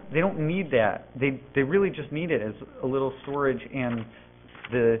 they don't need that. They really just need it as a little storage and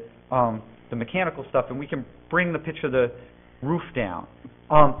the mechanical stuff, and we can bring the pitch of the roof down.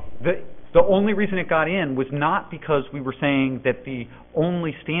 The only reason it got in was not because we were saying that the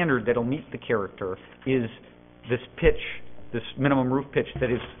only standard that'll meet the character is this pitch, this minimum roof pitch that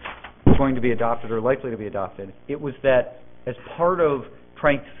is going to be adopted or likely to be adopted. It was that as part of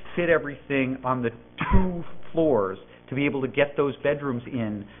trying to fit everything on the 2 floors to be able to get those bedrooms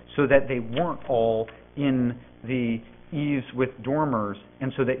in so that they weren't all in the eaves with dormers,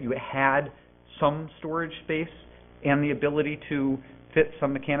 and so that you had some storage space and the ability to fit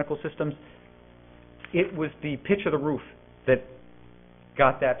some mechanical systems. It was the pitch of the roof that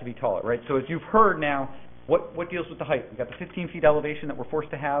got that to be taller, right? So as you've heard now, what deals with the height? We've got the 15 feet elevation that we're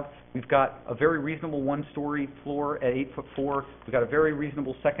forced to have. We've got a very reasonable 1-story floor at 8'4". We've got a very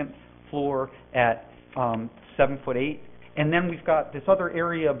reasonable second floor at 7'8". And then we've got this other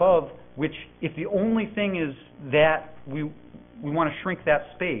area above, which if the only thing is that we want to shrink that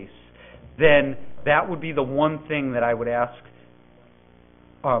space, then that would be the one thing that I would ask,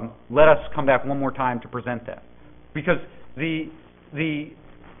 let us come back one more time to present that. Because the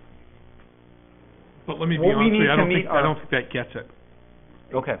But let me be What we honest with need you, to meet I don't think that gets it.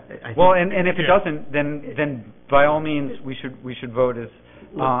 Okay. I Well, think- and if it Yeah. doesn't, then by all means, we should vote as,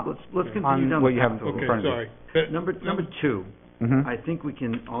 Let's continue on down what the you have path. in Okay, front of you. sorry. Number two, Mhm. I think we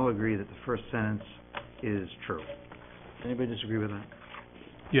can all agree that the first sentence is true. Anybody disagree with that?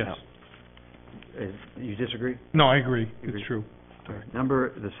 Yes. You disagree? No, I agree. Agree. It's true.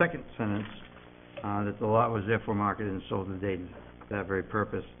 The second sentence, that the lot was therefore marketed and sold to the Daytons for that very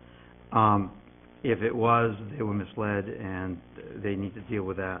purpose. If it was, they were misled and they need to deal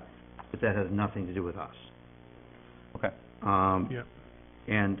with that, but that has nothing to do with us. Okay. Yep.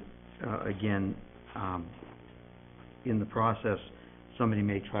 And, again, in the process, somebody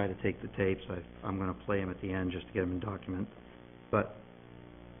may try to take the tapes. I'm gonna play them at the end just to get them in document. But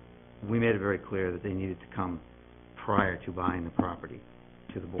we made it very clear that they needed to come prior to buying the property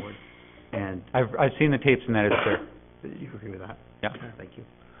to the board. And I've seen the tapes and that is clear. you agree with that? Yeah. Thank you.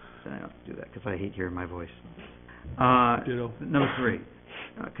 So I don't do that because I hate hearing my voice. Ditto. Number three,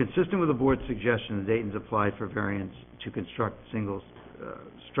 consistent with the board's suggestion, the Daytons applied for variance to construct a single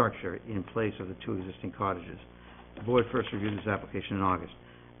structure in place of the two existing cottages. The board first reviewed this application in August.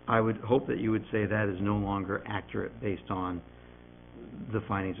 I would hope that you would say that is no longer accurate based on the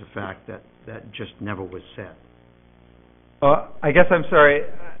findings of fact that just never was said. I guess I'm sorry.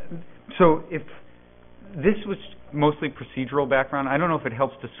 So if this was mostly procedural background, I don't know if it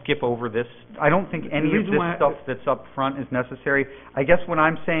helps to skip over this. I don't think any of reason this why stuff that's up front is necessary. I guess what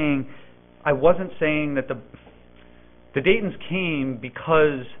I'm saying, I wasn't saying that the Daytons came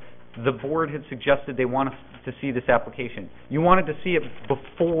because the board had suggested they wanted to see this application. You wanted to see it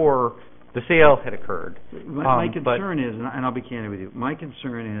before the sale had occurred. My concern is, and I'll be candid with you, my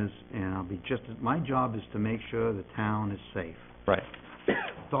concern is, and I'll be my job is to make sure the town is safe. Right.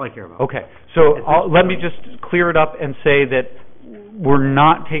 That's all I care about. Okay, so let me just clear it up and say that we're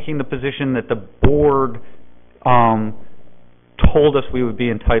not taking the position that the board told us we would be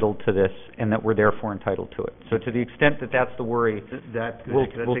entitled to this and that we're therefore entitled to it. So to the extent that that's the worry,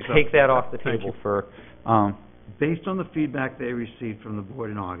 we'll take that off the table for... Based on the feedback they received from the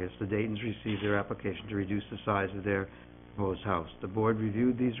board in August, the Daytons received their application to reduce the size of their proposed house. The board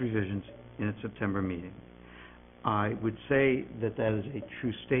reviewed these revisions in its September meeting. I would say that that is a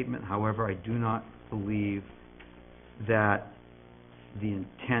true statement. However, I do not believe that the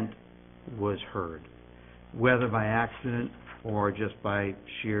intent was heard, whether by accident or just by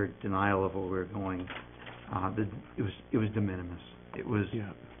sheer denial of what we were going. It was de minimis. It was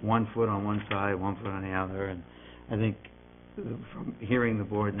 1 foot on one side, 1 foot on the other, and I think from hearing the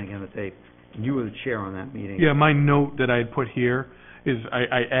board and again the tape, and you were the chair on that meeting. Yeah, my note that I had put here is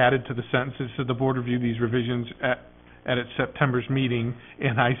I added to the sentences, so the board reviewed these revisions at its September's meeting,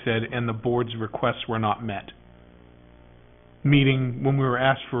 and I said, and the board's requests were not met. Meaning, when we were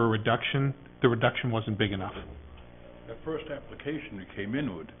asked for a reduction, the reduction wasn't big enough. The first application you came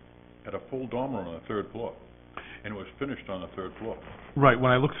in with had a full dormer on the third floor, and it was finished on the third floor. Right,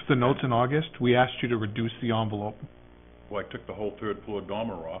 when I looked at the notes in August, we asked you to reduce the envelope. Well, I took the whole third floor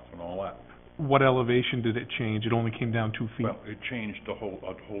dormer off and all that. What elevation did it change? It only came down 2 feet. Well, it changed a whole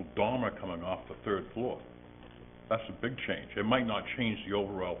dormer coming off the third floor. That's a big change. It might not change the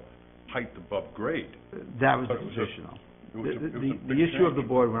overall height above grade. That was But the it was position, though. It was a The big issue of the change.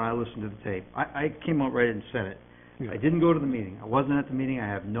 board, when I listened to the tape, I came out right and said it. Yeah. I didn't go to the meeting. I wasn't at the meeting. I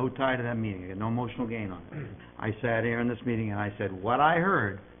have no tie to that meeting. I got no emotional gain on it. I sat here in this meeting and I said, what I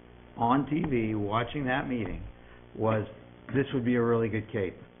heard on TV, watching that meeting, was this would be a really good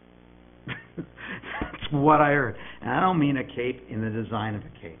cape. That's what I heard. And I don't mean a cape in the design of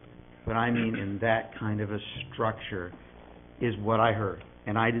a cape, but I mean in that kind of a structure is what I heard.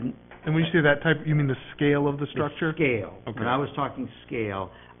 And I didn't... And when you say that type, you mean the scale of the structure? The scale. Okay. When I was talking scale,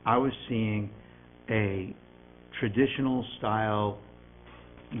 I was seeing a traditional style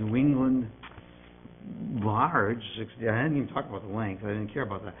New England large, I didn't even talk about the length, I didn't care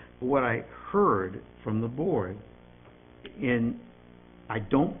about that. But what I heard from the board, I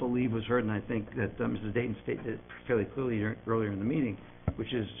don't believe was heard, and I think that Mrs. Dayton stated it fairly clearly earlier in the meeting,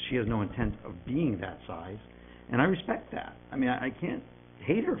 which is she has no intent of being that size, and I respect that. I mean, I can't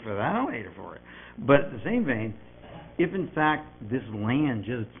hate her for that, I don't hate her for it. But at the same vein, if in fact this land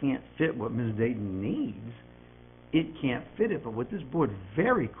just can't fit what Mrs. Dayton needs, it can't fit it. But what this board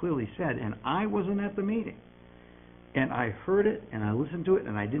very clearly said, and I wasn't at the meeting, and I heard it, and I listened to it,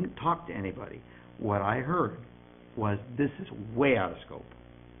 and I didn't talk to anybody. What I heard was, this is way out of scope.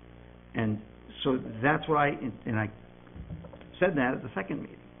 And so that's what I said that at the second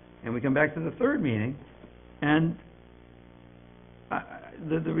meeting. And we come back to the third meeting, and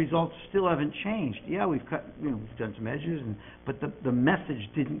the results still haven't changed. Yeah, we've we've done some edges, but the message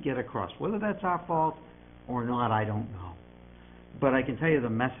didn't get across. Whether that's our fault or not, I don't know. But I can tell you the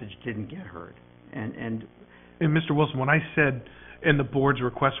message didn't get heard. And Mr. Wilson, when I said, and the board's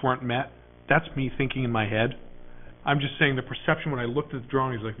requests weren't met, that's me thinking in my head. I'm just saying the perception when I looked at the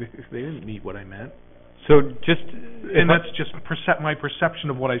drawings, like, they didn't meet what I meant. So just... And that's just my perception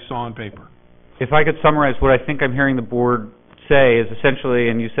of what I saw on paper. If I could summarize what I think I'm hearing the board say is essentially,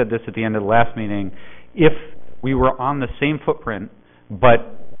 and you said this at the end of the last meeting, if we were on the same footprint,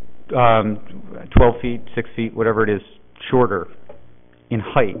 but 12 feet, 6 feet, whatever it is, shorter in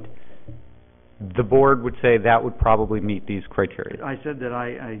height, the board would say that would probably meet these criteria. I said that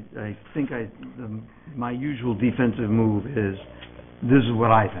I think my usual defensive move is, this is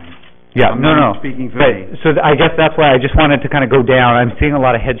what I think. Yeah, I'm no. not speaking for me. So I guess that's why I just wanted to kind of go down. I'm seeing a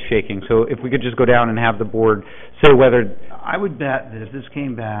lot of head shaking, so if we could just go down and have the board say whether... I would bet that if this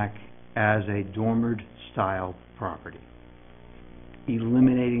came back as a dormered-style property,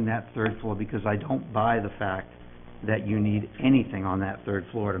 eliminating that third floor, because I don't buy the fact that you need anything on that third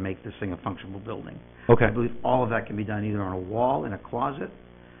floor to make this thing a functional building. Okay. I believe all of that can be done either on a wall in a closet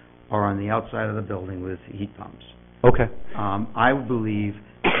or on the outside of the building with heat pumps. Okay. I would believe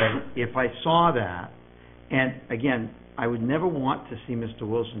that if I saw that, and again, I would never want to see Mr.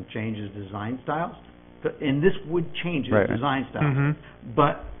 Wilson change his design styles, and this would change his design styles,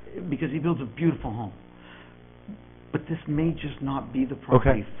 but because he builds a beautiful home. But this may just not be the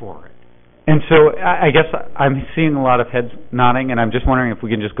property for it. And so I guess I'm seeing a lot of heads nodding, and I'm just wondering if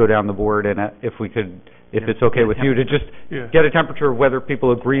we can just go down the board and if we could, if it's okay with you, to just get a temperature of whether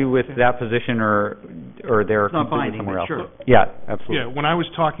people agree with that position or they're completely somewhere else. Sure. Yeah, absolutely. Yeah, when I was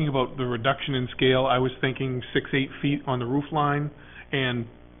talking about the reduction in scale, I was thinking 6-8 feet on the roof line and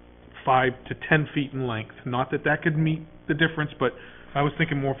 5 to 10 feet in length. Not that could meet the difference, but I was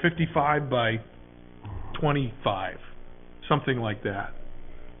thinking more 55 by 25, something like that.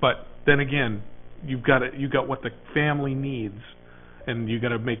 But then again, you got what the family needs, and you got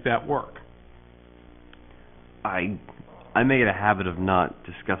to make that work. I make it a habit of not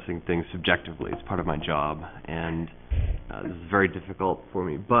discussing things subjectively. It's part of my job, and this is very difficult for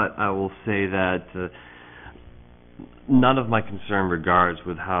me. But I will say that none of my concern regards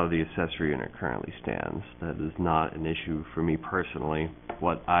with how the accessory unit currently stands. That is not an issue for me personally.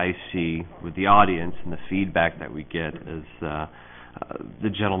 What I see with the audience and the feedback that we get is the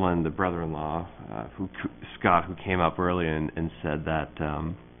gentleman, the brother-in-law, Scott, who came up earlier and said that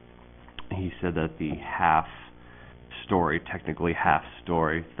he said that the technically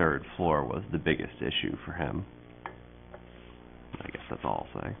half-story third floor was the biggest issue for him. I guess that's all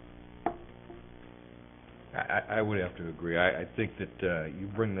I'll say. I would have to agree. I think that you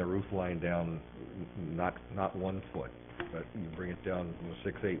bring the roof line down not 1 foot, but you bring it down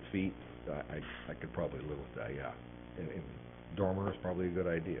 6-8 feet. I could probably live with that. Yeah, and dormer is probably a good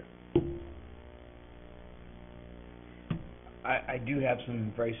idea. I do have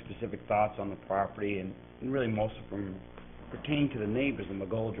some very specific thoughts on the property, and really most of them pertain to the neighbors. The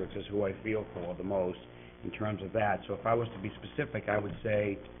McGoldricks is who I feel for the most in terms of that. So if I was to be specific, I would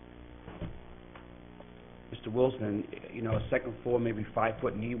say, Mr. Wilson, a second floor, maybe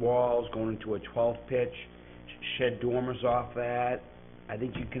 5-foot knee walls, going into a 12 pitch, shed dormers off that. I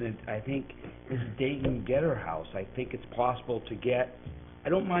think Mrs. Dayton can get her house. I think it's possible to get. I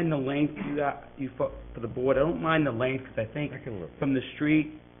don't mind the length for the board. I don't mind the length because I think from the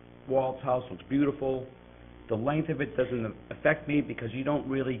street, Walt's house looks beautiful. The length of it doesn't affect me because you don't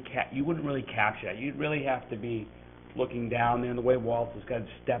really you wouldn't really capture that. You'd really have to be looking down there. And the way Walt has got to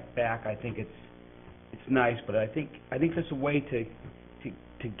step back, I think it's nice. But I think there's a way to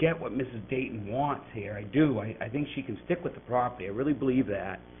get what Mrs. Dayton wants here. I do. I think she can stick with the property. I really believe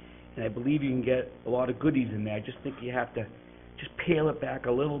that. And I believe you can get a lot of goodies in there. I just think you have to just peel it back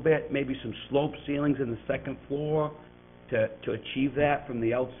a little bit, maybe some slope ceilings in the second floor to achieve that from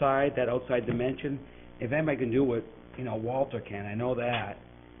the outside, that outside dimension. If anybody can do it, Walter can. I know that.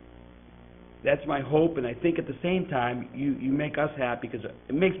 That's my hope, and I think at the same time, you make us happy because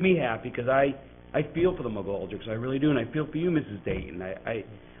it makes me happy because I feel for the McGoldricks, I really do, and I feel for you, Mrs. Dayton. I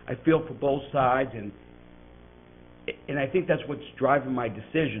feel for both sides, and I think that's what's driving my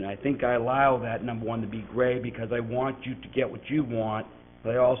decision. I think I allow that number one to be gray because I want you to get what you want,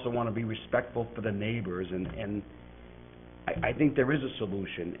 but I also want to be respectful for the neighbors, and I think there is a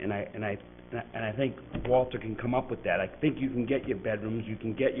solution, and I think Walter can come up with that. I think you can get your bedrooms, you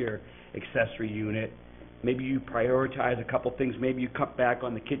can get your accessory unit. Maybe you prioritize a couple things. Maybe you cut back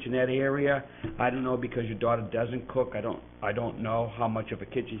on the kitchenette area. I don't know, because your daughter doesn't cook. I don't know how much of a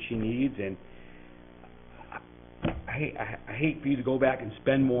kitchen she needs, and I hate for you to go back and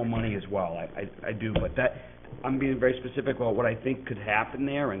spend more money as well, I do, but that, I'm being very specific about what I think could happen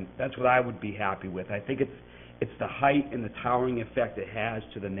there, and that's what I would be happy with. I think it's the height and the towering effect it has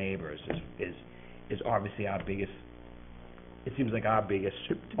to the neighbors is obviously our biggest, it seems like our biggest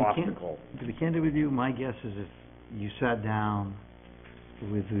obstacle. To be candid with you, my guess is if you sat down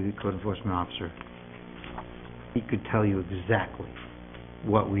with the code enforcement officer, he could tell you exactly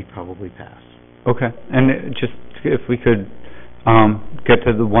what we'd probably pass. Okay, and just if we could get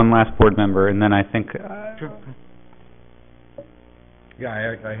to the one last board member, and then I think... Sure.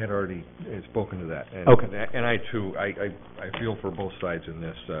 Yeah, I had already spoken to that. And, okay. And I too, I feel for both sides in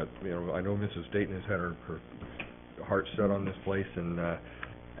this. You know, I know Mrs. Dayton has had her heart set on this place, and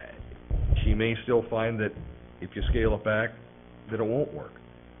she may still find that if you scale it back, that it won't work.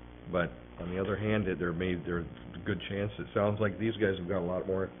 But on the other hand, there's a good chance. It sounds like these guys have got a lot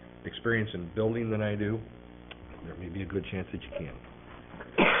more experience in building than I do. There may be a good chance that you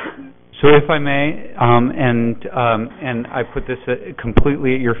can. So if I may, and I put this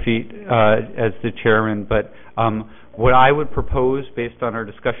completely at your feet as the chairman, but what I would propose based on our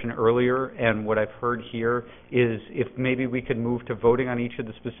discussion earlier and what I've heard here is if maybe we could move to voting on each of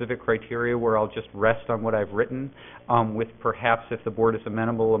the specific criteria where I'll just rest on what I've written, with perhaps if the board is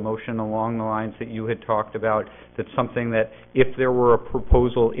amenable a motion along the lines that you had talked about, that's something that if there were a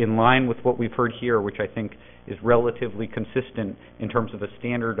proposal in line with what we've heard here, which I think is relatively consistent in terms of a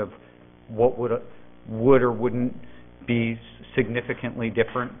standard of what would or wouldn't be significantly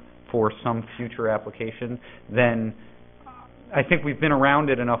different for some future application, then I think we've been around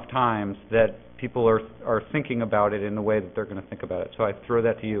it enough times that people are thinking about it in the way that they're going to think about it. So I throw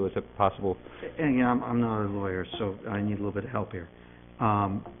that to you as a possible... And again, I'm not a lawyer, so I need a little bit of help here.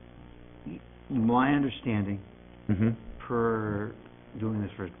 My understanding, per doing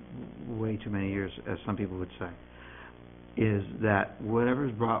this for way too many years, as some people would say, is that whatever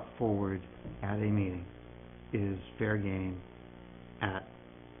is brought forward at a meeting is fair game at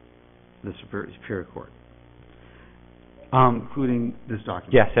the Superior Court, including this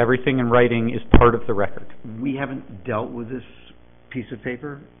document. Yes, everything in writing is part of the record. We haven't dealt with this piece of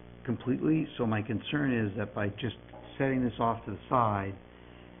paper completely, so my concern is that by just setting this off to the side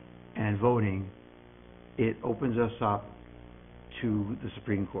and voting, it opens us up to the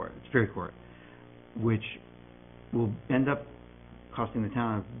Superior Court, which will end up costing the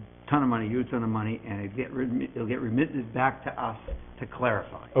town a ton of money, you a ton of money, and it'll get remitted back to us to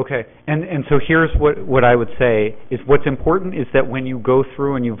clarify. Okay, and so here's what I would say is what's important is that when you go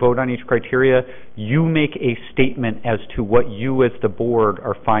through and you vote on each criteria, you make a statement as to what you as the board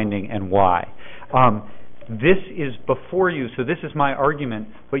are finding and why. This is before you, so this is my argument,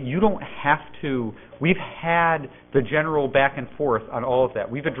 but you don't have to. We've had the general back and forth on all of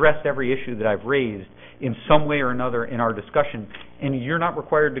that. We've addressed every issue that I've raised in some way or another in our discussion, and you're not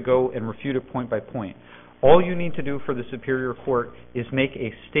required to go and refute it point by point. All you need to do for the Superior Court is make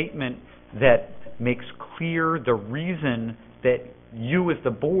a statement that makes clear the reason that you as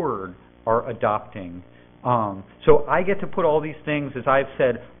the board are adopting. So I get to put all these things, as I've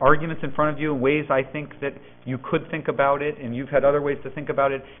said, arguments in front of you in ways I think that you could think about it, and you've had other ways to think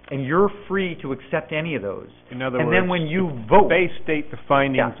about it, and you're free to accept any of those. In other and words, then when you vote, they state the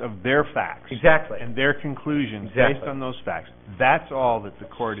findings of their facts. Exactly. And their conclusions Exactly. based on those facts. That's all that the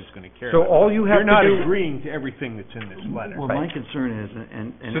court is going to care So about. all you have You're not to do... agreeing to everything that's in this letter. Well, my concern is,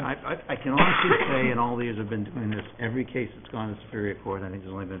 and I can honestly say in all the years I've been doing this, every case that's gone to Superior Court, I think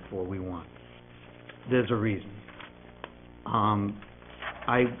there's only been 4 we won. There's a reason.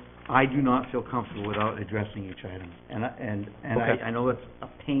 I do not feel comfortable without addressing each item, and Okay. I know it's a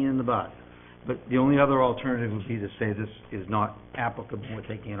pain in the butt, but the only other alternative would be to say this is not applicable, we're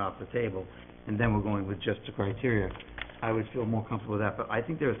taking it off the table, and then we're going with just the criteria. I would feel more comfortable with that, but I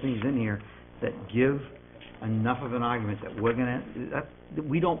think there are things in here that give enough of an argument that we're that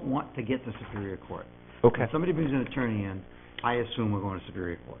we don't want to get to Superior Court. Okay. When somebody brings an attorney in, I assume we're going to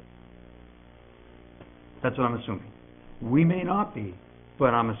Superior Court. That's what I'm assuming. We may not be,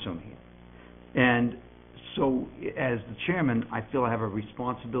 but I'm assuming it. And so, as the chairman, I feel I have a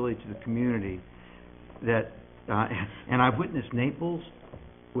responsibility to the community that, and I've witnessed Naples,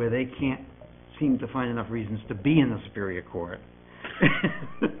 where they can't seem to find enough reasons to be in the Superior Court.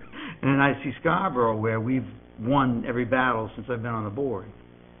 And I see Scarborough, where we've won every battle since I've been on the board.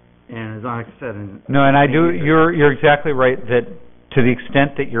 And as I said... No, and I do, you're exactly right, that to the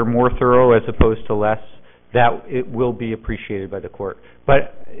extent that you're more thorough as opposed to less, that it will be appreciated by the court.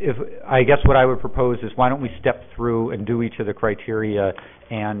 But I guess what I would propose is why don't we step through and do each of the criteria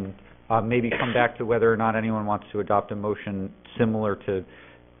and maybe come back to whether or not anyone wants to adopt a motion similar to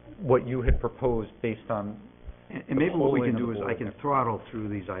what you had proposed based on And maybe what we polling can of do the is I board. can throttle through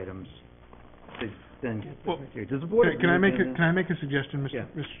these items to then get the Well, criteria. Does the board Can I agree make with a, that? can I make a suggestion, Yeah.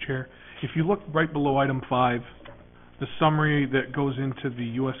 Mr. Chair? If you look right below item 5, the summary that goes into the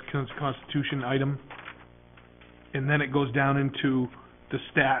U.S. Constitution item, and then it goes down into the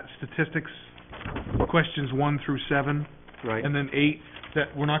statistics, questions 1 through 7, Right. and then 8,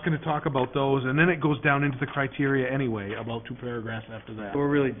 that we're not going to talk about those, and then it goes down into the criteria anyway, about 2 paragraphs after that. We're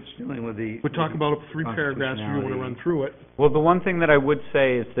really just dealing with the... We're talking about 3 paragraphs, if you want to run through it. Well, the one thing that I would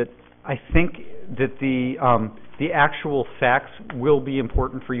say is that I think that the actual facts will be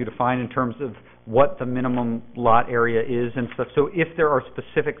important for you to find in terms of what the minimum lot area is and stuff. So if there are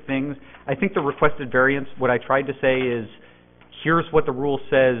specific things, I think the requested variance, what I tried to say is, here's what the rule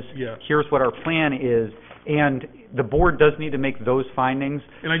says, Yeah. here's what our plan is, and the board does need to make those findings.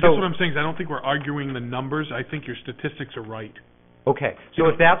 And I guess what I'm saying is I don't think we're arguing the numbers. I think your statistics are right. Okay, so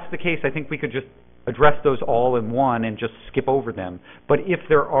if that's the case, I think we could just address those all in one and just skip over them. But if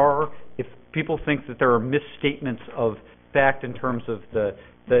people think that there are misstatements of fact in terms of that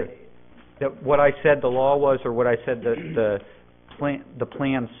what I said the law was, or what I said the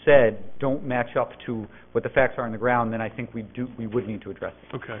plan said don't match up to what the facts are on the ground, then I think we would need to address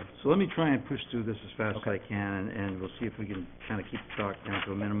it. Okay. So let me try and push through this as fast as I can, and we'll see if we can kind of keep the talk down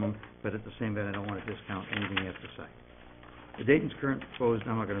to a minimum, but at the same time, I don't want to discount anything you have to say. The Dayton's current proposed,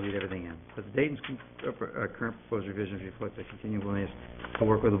 I'm not going to read everything in, but the Dayton's current proposed revisions reflect a continued willingness to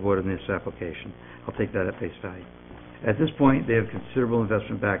work with the board on this application. I'll take that at face value. At this point, they have considerable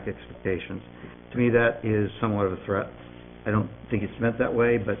investment-backed expectations. To me, that is somewhat of a threat. I don't think it's meant that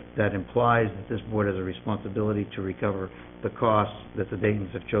way, but that implies that this board has a responsibility to recover the costs that the Daytons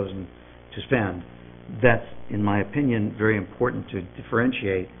have chosen to spend. That's, in my opinion, very important to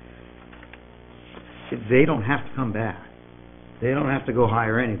differentiate. They don't have to come back. They don't have to go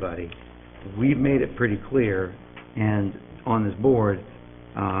hire anybody. We've made it pretty clear, and on this board,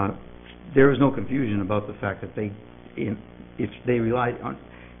 there is no confusion about the fact that if they relied on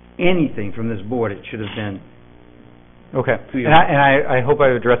anything from this board, it should have been... Okay, and I hope I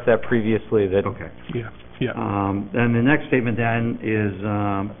addressed that previously, that... Okay. Yeah. And the next statement then is,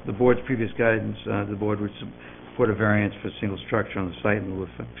 the board's previous guidance, the board would support a variance for a single structure on the site in lieu of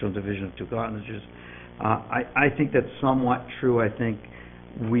functional division of 2 cottages. I think that's somewhat true. I think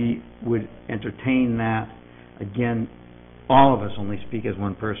we would entertain that. Again, all of us only speak as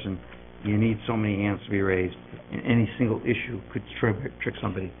one person. You need so many hands to be raised, and any single issue could trick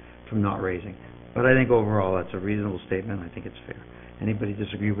somebody from not raising. But I think overall, that's a reasonable statement. I think it's fair. Anybody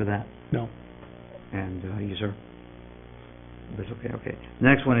disagree with that? No. And you, sir? That's okay, okay. The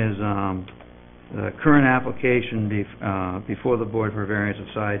next one is the current application before the board for variance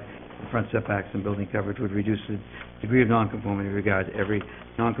of side, front setbacks, and building coverage would reduce the degree of nonconformity in regard to every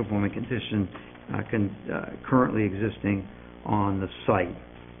nonconforming condition currently existing on the site.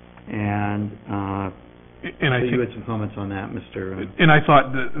 And I so you think, had some comments on that, Mr. and I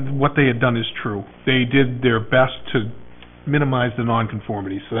thought that what they had done is true. They did their best to minimize the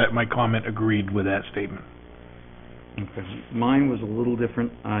nonconformity, so that my comment agreed with that statement. Okay. Mine was a little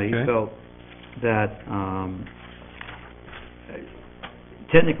different. He felt that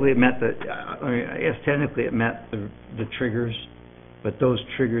technically it met the triggers, but those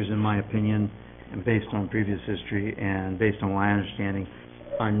triggers, in my opinion, and based on previous history and based on my understanding,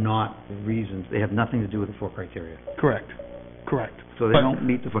 are not reasons. They have nothing to do with the 4 criteria. Correct. So they don't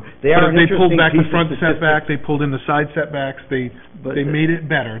meet the 4. They pulled back the front statistics. setback, they pulled in the side setbacks, they But made it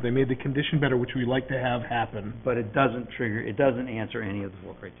better. They made the condition better, which we like to have happen. But it doesn't answer any of the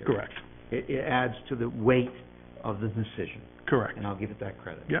 4 criteria. Correct. It adds to the weight of the decision, Correct. and I'll give it that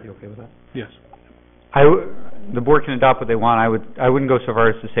credit. Yep. You okay with that? Yes. The board can adopt what they want. I wouldn't go so far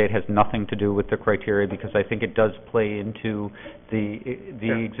as to say it has nothing to do with the criteria, because I think it does play into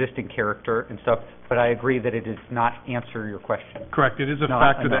the existing character and stuff, but I agree that it does not answer your question. Correct. It is a No,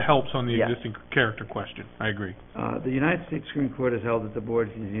 factor I know. that helps on the Yes. existing character question. I agree. The United States Supreme Court has held that the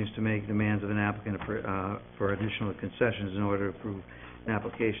board continues to make demands of an applicant for additional concessions in order to approve an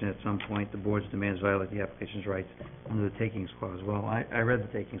application. At some point, the board's demands violate the application's rights under the takings clause. Well, I read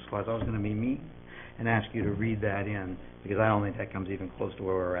the takings clause. I was going to be mean and ask you to read that in, because I don't think that comes even close to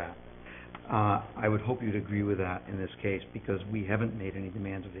where we're at. I would hope you'd agree with that in this case, because we haven't made any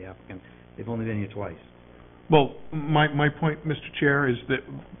demands of the applicant. They've only been here twice. Well, my point, Mr. Chair, is that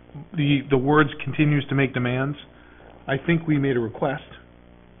the words continues to make demands. I think we made a request,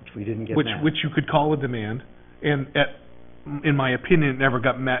 Which we didn't get which met. which you could call a demand, and in my opinion, it never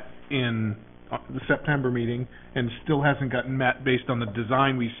got met in the September meeting, and still hasn't gotten met based on the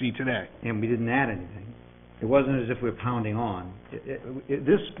design we see today. And we didn't add anything. It wasn't as if we were pounding on.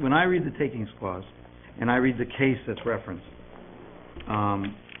 When I read the takings clause, and I read the case that's referenced,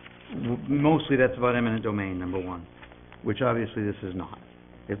 mostly that's about eminent domain, number one, which obviously this is not.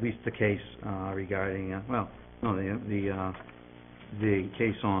 At least the case regarding, the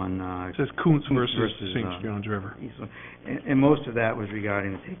case on... It says Kuntz versus versus, St. John's River. And most of that was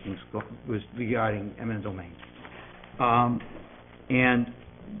regarding the takings, was regarding eminent domain. And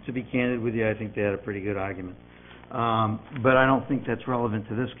to be candid with you, I think they had a pretty good argument. But I don't think that's relevant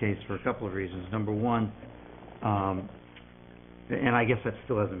to this case for a couple of reasons. Number one, and I guess that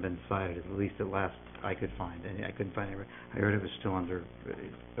still hasn't been decided, at least at last I could find. And I couldn't find it. I heard it was still under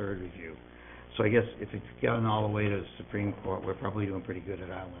third review. So I guess if it's gotten all the way to the Supreme Court, we're probably doing pretty good at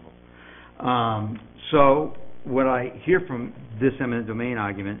our level. So what I hear from this eminent domain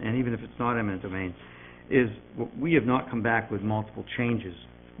argument, and even if it's not eminent domain, is we have not come back with multiple changes.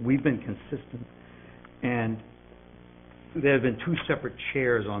 We've been consistent, and there have been two separate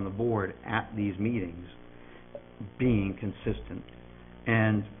chairs on the board at these meetings being consistent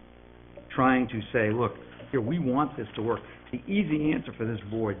and trying to say, look, here, we want this to work. The easy answer for this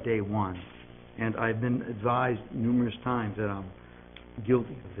board, day one, and I've been advised numerous times that I'm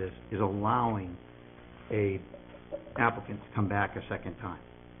guilty of this, is allowing a applicant to come back a second time.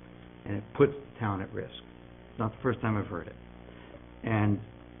 And it puts the town at risk. It's not the first time I've heard it. And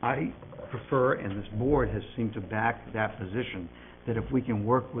I prefer, and this board has seemed to back that position, that if we can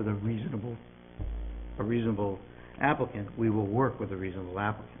work with a reasonable applicant, we will work with a reasonable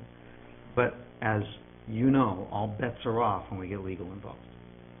applicant. But as you know, all bets are off when we get legal involved.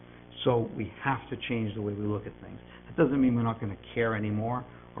 So we have to change the way we look at things. That doesn't mean we're not going to care any more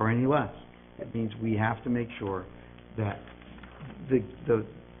or any less. It means we have to make sure that the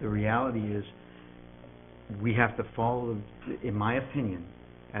reality is we have to follow, in my opinion,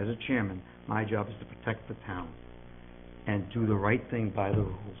 as a chairman, my job is to protect the town and do the right thing by the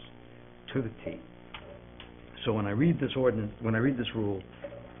rules to the T. So when I read this ordinance, when I read this rule,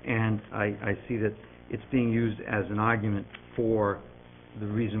 and I see that it's being used as an argument for the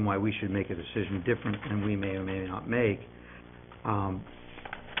reason why we should make a decision different than we may or may not make,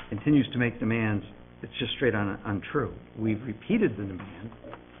 continues to make demands, it's just straight on untrue. We've repeated the demand,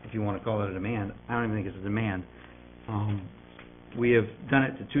 if you want to call it a demand. I don't even think it's a demand. We have done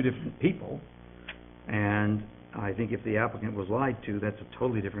it to two different people, and I think if the applicant was lied to, that's a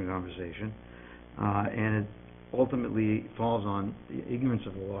totally different conversation. And it ultimately falls on, the ignorance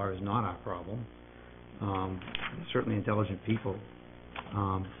of the law is not our problem. Certainly intelligent people.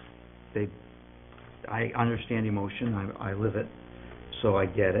 I understand emotion, I live it, so I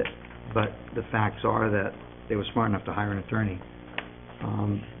get it, but the facts are that they were smart enough to hire an attorney.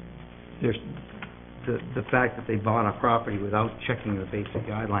 There's the fact that they bought a property without checking the basic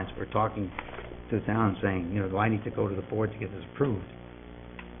guidelines for talking to the town and saying, do I need to go to the board to get this approved?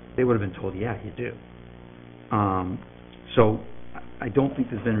 They would have been told, yeah, you do. So I don't think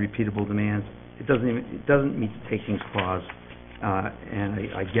there's been repeatable demands. It doesn't meet the takings clause.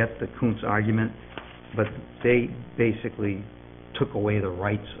 And I get the Kuntz argument, but they basically took away the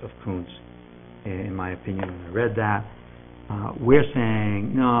rights of Kuntz, in my opinion, when I read that. We're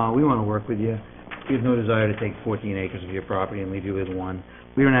saying, no, we want to work with you. We have no desire to take 14 acres of your property and leave you with one.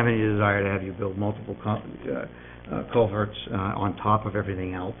 We don't have any desire to have you build multiple culverts on top of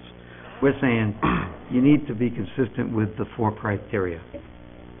everything else. We're saying you need to be consistent with the 4 criteria.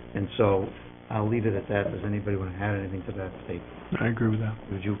 And so I'll leave it at that. Does anybody want to add anything to that statement? I agree with that.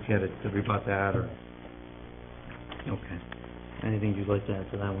 Would you care to rebut that, or? Okay. Anything you'd like to add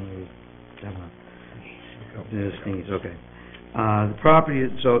to that one? Or that one? Sneeze, okay. The property,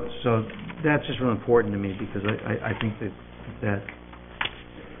 so that's just real important to me, because I think that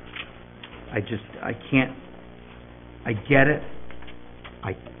I can't, I get it.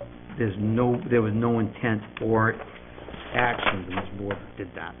 There was no intent or action from this board that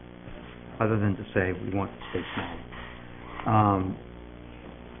did that, other than to say we want to stay small.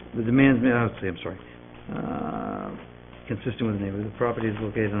 The demands, consistent with the neighborhood. The property is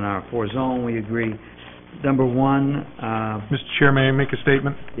located in an R4 zone. We agree. Number one. Mr. Chair, may I make a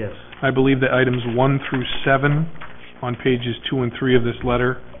statement? Yes. I believe that items 1 through 7 on pages 2 and 3 of this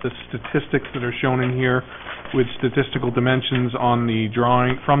letter, the statistics that are shown in here with statistical dimensions on the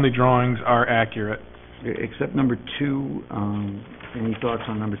drawing, from the drawings, are accurate. Except number 2, any thoughts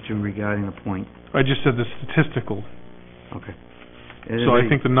on number 2 regarding the point? I just said the statistical. Okay. So I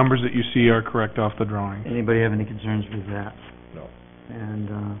think the numbers that you see are correct off the drawing. Anybody have any concerns with that? No. And,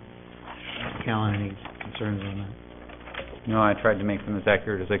 Callan, any concerns on that? No, I tried to make them as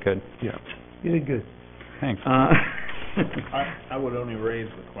accurate as I could. Yeah. You did good. Thanks. I would only raise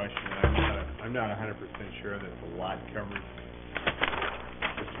the question, I'm not 100% sure that the lot coverage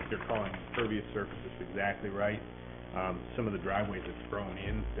they're calling impervious surface, it's exactly right. Some of the driveways that's thrown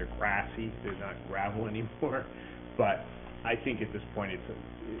in, they're grassy, they're not gravel anymore. But I think at this point,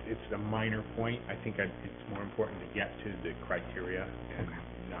 it's a minor point. I think it's more important to get to the criteria and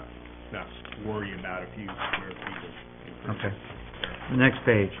not worry about a few square feet of improvement. Okay. The next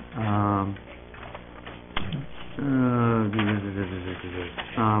page.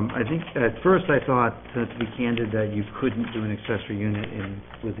 I think, at first I thought, to be candid, that you couldn't do an accessory unit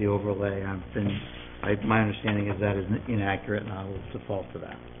with the overlay. My understanding is that is inaccurate, and I will default to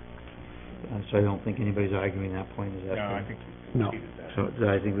that. So I don't think anybody's arguing that point, is that No, correct? I think we No. conceded that. So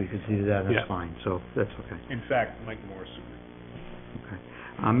I think we conceded that, Yeah. that's fine, so that's okay. In fact, Mike Morris agreed. Okay.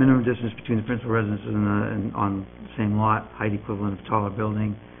 Minimum distance between the principal residences and on the same lot, height equivalent of taller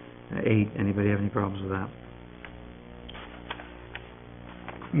building, 8. Anybody have any problems with that?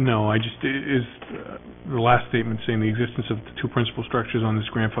 No, the last statement saying the existence of the two principal structures on this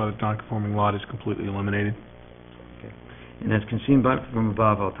grandfathered non-conforming lot is completely eliminated. And as conceived from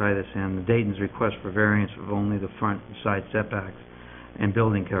above, I'll tie this in, the Dayton's request for variance of only the front and side setbacks and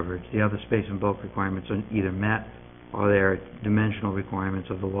building coverage. The other space and bulk requirements are either met or they are dimensional requirements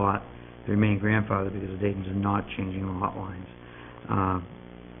of the lot. They remain grandfathered because the Dayton's are not changing the lot lines.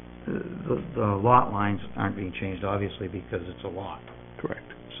 The lot lines aren't being changed, obviously, because it's a lot. Correct.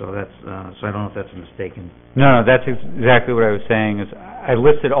 So that's, so I don't know if that's a mistaken. No, that's exactly what I was saying, is I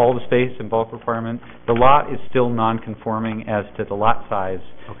listed all the space and bulk requirements. The lot is still non-conforming as to the lot size,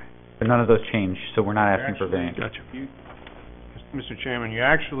 Okay. but none of those change, so we're not asking for variance. Gotcha. Mr. Chairman, you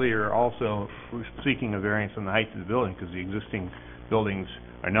actually are also seeking a variance on the height of the building, because the existing buildings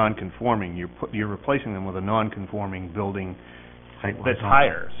are non-conforming. You're replacing them with a non-conforming building that's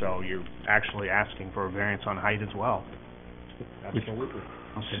higher, so you're actually asking for a variance on height as well. Absolutely.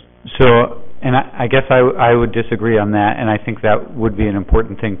 Okay. So, and I guess I would disagree on that, and I think that would be an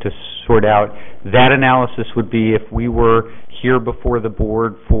important thing to sort out. That analysis would be if we were here before the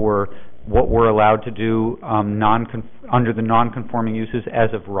board for what we're allowed to do under the non-conforming uses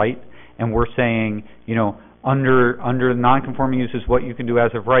as of right, and we're saying, you know, under the non-conforming uses, what you can do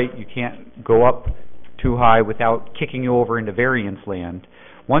as of right, you can't go up too high without kicking you over into variance land.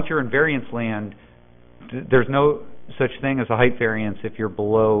 Once you're in variance land, there's no such thing as a height variance if you're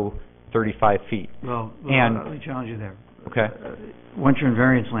below 35 feet. Well, And- let me challenge you there. Okay. Once you're in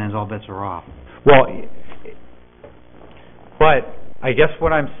variance lands, all bets are off. Well, but I guess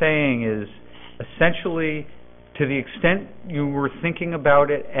what I'm saying is, essentially, to the extent you were thinking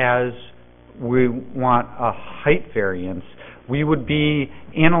about it as we want a height variance, we would be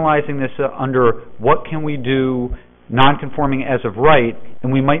analyzing this under what can we do non-conforming as of right,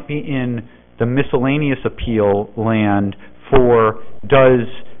 and we might be in the miscellaneous appeal land for does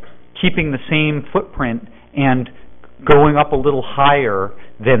keeping the same footprint and going up a little higher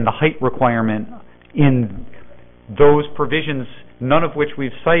than the height requirement in those provisions, none of which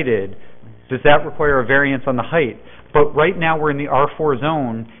we've cited, does that require a variance on the height? But right now we're in the R4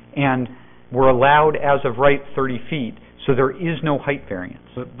 zone and we're allowed as of right 30 feet, so there is no height variance.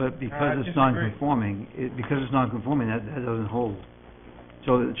 But because it's non-conforming, that doesn't hold.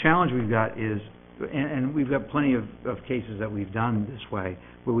 So the challenge we've got is, and we've got plenty of cases that we've done this way,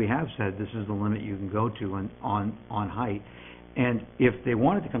 where we have said this is the limit you can go to on height. And if they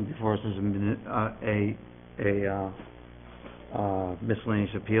wanted to come before us as a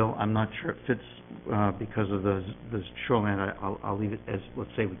miscellaneous appeal, I'm not sure it fits because of the shoreline. I'll leave it as,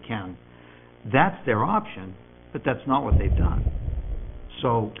 let's say we can. That's their option, but that's not what they've done.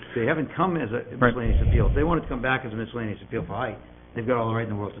 So they haven't come as a miscellaneous appeal. If they wanted to come back as a miscellaneous appeal for height, they've got all the right in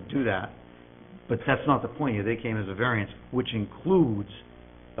the world to do that. But that's not the point here. They came as a variance, which includes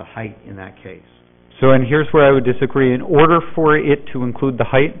the height in that case. So, and here's where I would disagree. In order for it to include the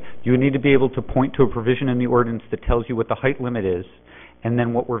height, you would need to be able to point to a provision in the ordinance that tells you what the height limit is and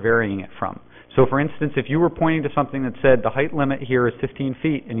then what we're varying it from. So, for instance, if you were pointing to something that said the height limit here is 15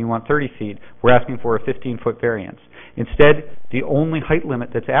 feet and you want 30 feet, we're asking for a 15-foot variance. Instead, the only height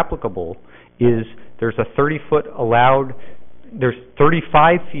limit that's applicable is there's a 30-foot allowed, there's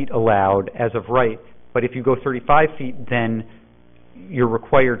 35 feet allowed as of right, but if you go 35 feet, then your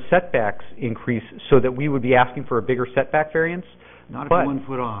required setbacks increase so that we would be asking for a bigger setback variance. Not if you're 1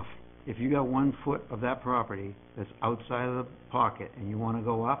 foot off. If you got 1 foot of that property that's outside of the pocket and you want to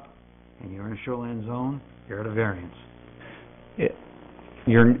go up and you're in a shoreline zone, you're at a variance.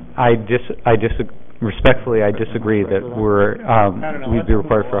 Respectfully, I disagree that we'd be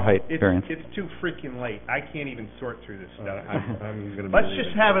required for a height variance. It's too freaking late. I can't even sort through this stuff. I'm gonna be Let's leaving.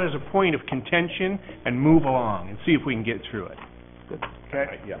 just have it as a point of contention and move along and see if we can get through it. Okay?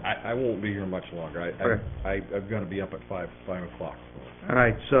 I won't be here much longer. Okay. I've got to be up at 5 o'clock. All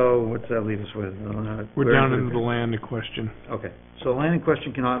right, so what's that leave us with? We're down into the land in question. Okay, so land in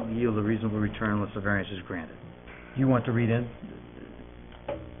question cannot yield a reasonable return unless the variance is granted. You want to read in?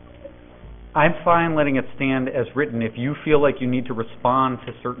 I'm fine letting it stand as written. If you feel like you need to respond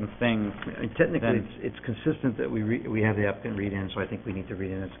to certain things, Technically, Then- it's consistent that we have the applicant read in, so I think we need to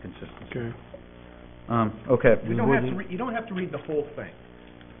read in as consistent. Okay. okay. You don't have to read the whole thing.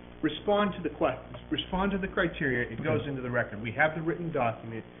 Respond to the respond to the criteria, it goes into the record. We have the written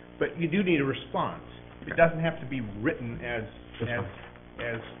document, but you do need a response. It doesn't have to be written as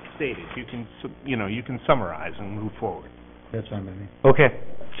stated. You can, you can summarize and move forward. That's fine by me. Okay,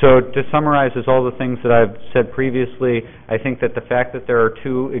 so to summarize, is all the things that I've said previously, I think that the fact that there are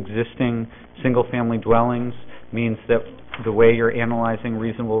two existing single-family dwellings means that the way you're analyzing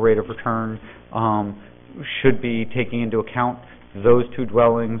reasonable rate of return should be taking into account those two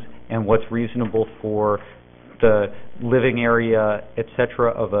dwellings and what's reasonable for the living area, et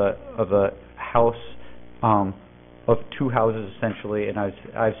cetera, of a house, of two houses essentially, and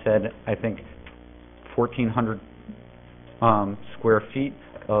I've said, I think, 1,400 square feet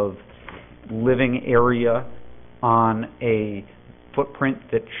of living area on a footprint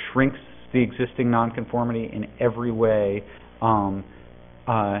that shrinks the existing nonconformity in every way,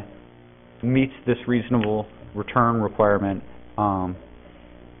 meets this reasonable return requirement,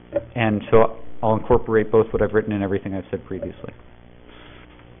 and so I'll incorporate both what I've written and everything I've said previously.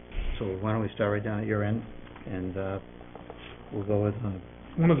 So why don't we start right down at your end, and we'll go with...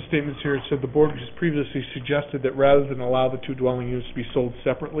 One of the statements here said the board just previously suggested that rather than allow the two dwelling units to be sold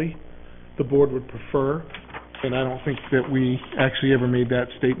separately, the board would prefer, and I don't think that we actually ever made that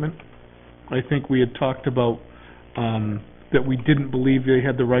statement. I think we had talked about that we didn't believe they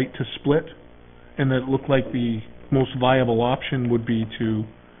had the right to split, and that it looked like the most viable option would be to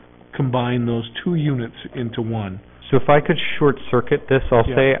combine those two units into one. So if I could short-circuit this, I'll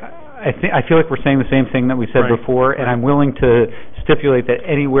Yeah. say, I feel like we're saying the same thing that we said Right, before, and right. I'm willing to stipulate that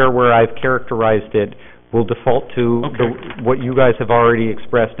anywhere where I've characterized it will default to Okay. what you guys have already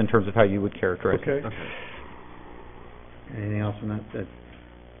expressed in terms of how you would characterize it. Okay. Anything else on that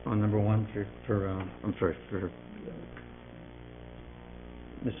on number one for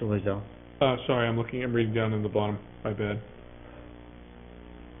Mr. Loisel? Sorry, I'm reading down in the bottom, my bad.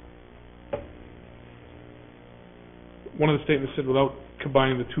 One of the statements said without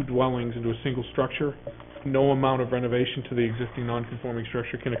combining the two dwellings into a single structure, no amount of renovation to the existing non-conforming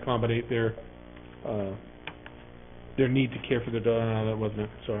structure can accommodate their need to care for their daughter. No, that wasn't it,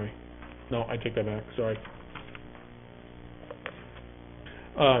 sorry. No, I take that back, sorry.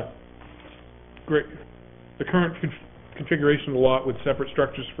 Great. The current configuration of the lot with separate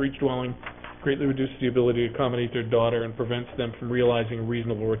structures for each dwelling greatly reduces the ability to accommodate their daughter and prevents them from realizing a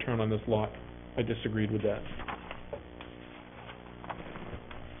reasonable return on this lot. I disagreed with that.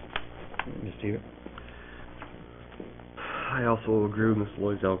 Ms. Stevens? I also agree with Mr.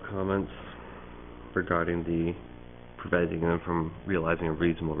 Loisel's comments regarding the preventing them from realizing a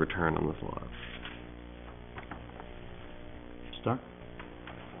reasonable return on this lot. Stark?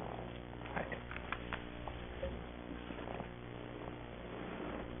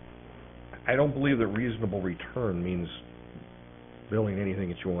 I don't believe that reasonable return means building anything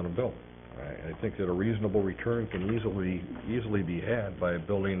that you want to build. I think that a reasonable return can easily be had by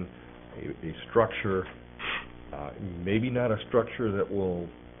building a structure, maybe not a structure that will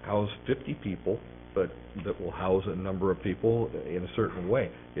house 50 people, but that will house a number of people in a certain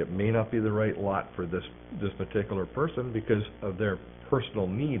way. It may not be the right lot for this particular person because of their personal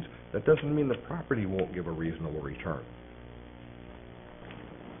needs. That doesn't mean the property won't give a reasonable return.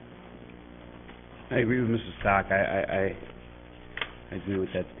 I agree with Mr. Stark. I agree with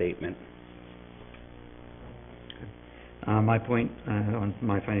that statement. My point on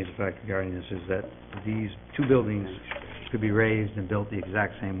my findings of fact regarding this is that these two buildings could be raised and built the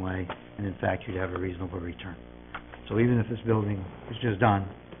exact same way, and in fact, you'd have a reasonable return. So even if this building was just done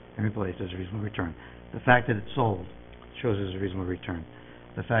and replaced, there's a reasonable return. The fact that it's sold shows there's a reasonable return.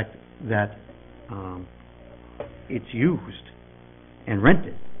 The fact that it's used and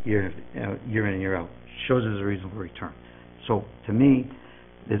rented year in and year out shows there's a reasonable return. So to me,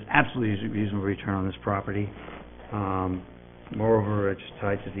 there's absolutely a reasonable return on this property. Moreover, it's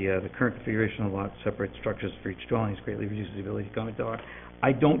tied to the current configuration of the lot, separate structures for each dwelling greatly reduces the ability to accommodate the lot.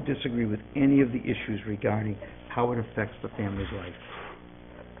 I don't disagree with any of the issues regarding how it affects the family's life.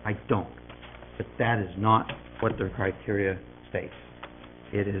 I don't. But that is not what their criteria states.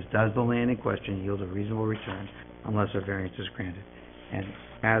 It is, does the land in question yield a reasonable return unless a variance is granted? And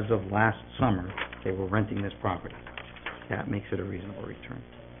as of last summer, they were renting this property. that makes it a reasonable return.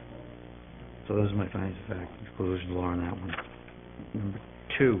 So those are my findings of fact, conclusions are on that one. Number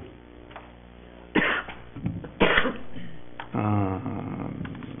 2.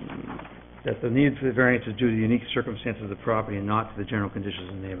 That the need for the variance is due to the unique circumstances of the property and not to the general conditions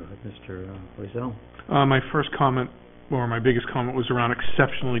of the neighborhood. Mr. Blaisdell? My first comment, or my biggest comment, was around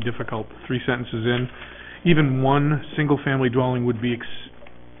exceptionally difficult. 3 sentences in, even one single-family dwelling would be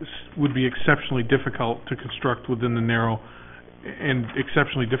exceptionally difficult to construct within the narrow, and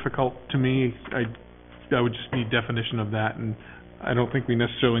exceptionally difficult to me, I would just need definition of that, and I don't think we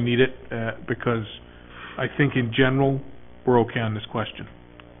necessarily need it, because I think in general, we're okay on this question.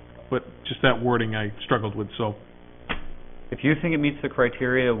 But just that wording I struggled with, so. If you think it meets the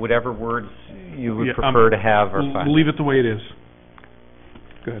criteria, whatever words you would prefer to have are fine. Leave it the way it is.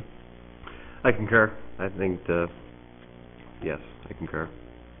 Go ahead. I concur. I think yes, I concur.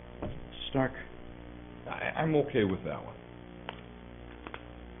 Stark? I'm okay with that one.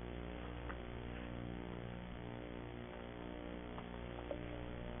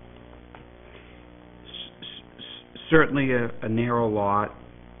 Certainly a narrow lot,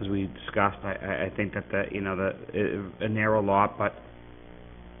 as we discussed. I think that a narrow lot, but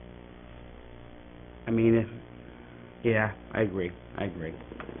I mean, I agree.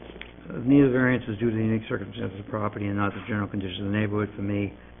 The need of variance is due to the unique circumstances of the property and not the general conditions of the neighborhood. For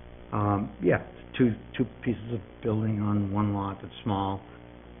me, two pieces of building on one lot that's small.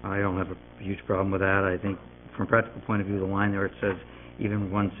 I don't have a huge problem with that. I think from a practical point of view, the line there, it says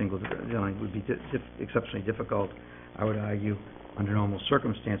even one single dwelling would be exceptionally difficult. I would argue, under normal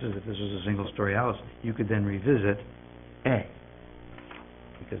circumstances, if this was a single-story house, you could then revisit A,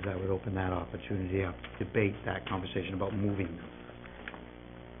 because that would open that opportunity up, debate that conversation about moving them.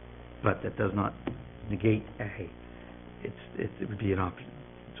 But that does not negate A. It would be an option.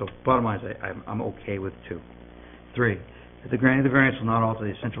 So bottom line is I'm okay with 2. 3, that the granting of the variance will not alter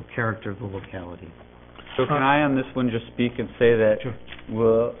the essential character of the locality. So can I on this one just speak and say that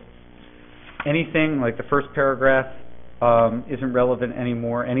anything like the first paragraph isn't relevant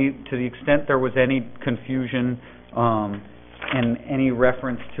anymore. To the extent there was any confusion and any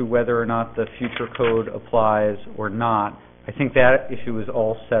reference to whether or not the future code applies or not, I think that issue is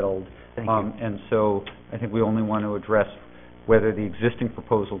all settled. Thank you. And so I think we only want to address whether the existing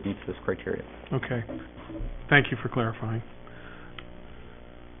proposal meets this criteria. Okay. Thank you for clarifying.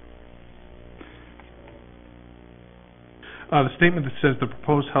 The statement that says the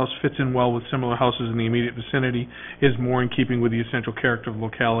proposed house fits in well with similar houses in the immediate vicinity is more in keeping with the essential character of the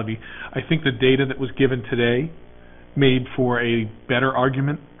locality. I think the data that was given today made for a better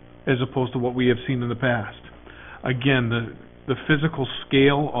argument as opposed to what we have seen in the past. Again, the physical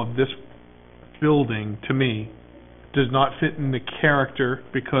scale of this building, to me, does not fit in the character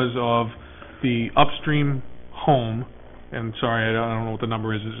because of the upstream home, and sorry, I don't know what the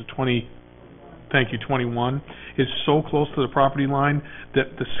number is it 20? Thank you, 21, is so close to the property line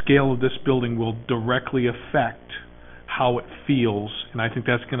that the scale of this building will directly affect how it feels, and I think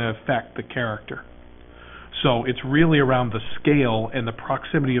that's going to affect the character. So it's really around the scale and the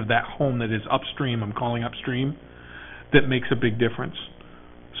proximity of that home that is upstream, I'm calling upstream, that makes a big difference.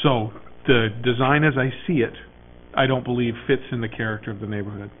 So the design as I see it, I don't believe fits in the character of the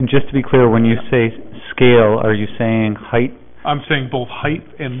neighborhood. And just to be clear, when you say scale, are you saying height? I'm saying both height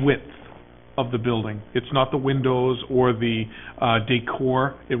and width of the building. It's not the windows or the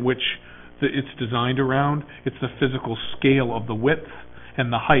decor in which it's designed around. It's the physical scale of the width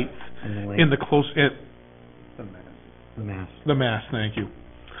and the height in the close... The mass, thank you.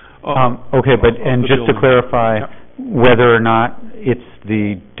 Okay, but and just to clarify, whether or not it's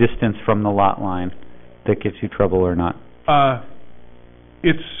the distance from the lot line that gives you trouble or not?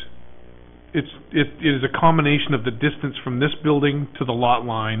 It is a combination of the distance from this building to the lot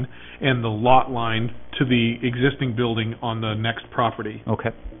line and the lot line to the existing building on the next property. Okay.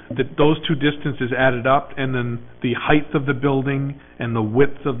 Those two distances added up, and then the height of the building and the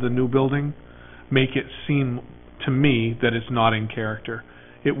width of the new building make it seem to me that it's not in character.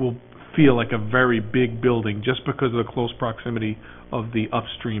 It will feel like a very big building just because of the close proximity of the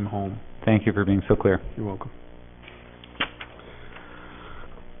upstream home. Thank you for being so clear. You're welcome.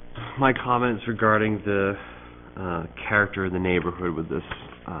 My comments regarding the character of the neighborhood with this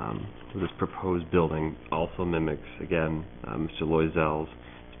proposed building also mimics, again, Mr. Loisel's,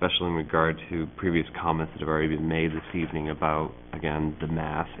 especially in regard to previous comments that have already been made this evening about, again, the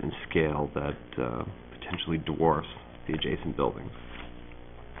mass and scale that potentially dwarfs the adjacent buildings.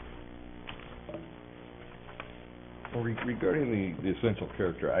 Well, regarding the essential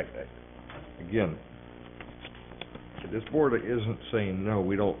character, again, this board isn't saying, no,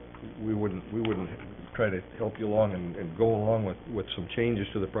 we wouldn't try to help you along and go along with some changes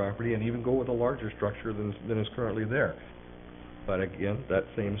to the property and even go with a larger structure than is currently there. But again, that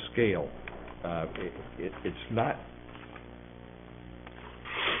same scale, it's not,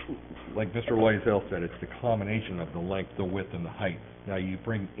 like Mr. Loisel said, it's the combination of the length, the width, and the height. Now, you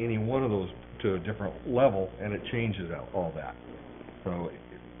bring any one of those to a different level, and it changes all that. So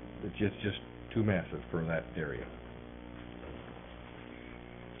it's just too massive for that area.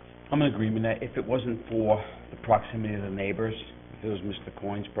 I'm in agreement that if it wasn't for the proximity of the neighbors, if it was Mr.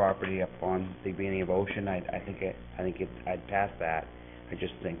 Coyne's property up on the beginning of Ocean, I'd pass that. I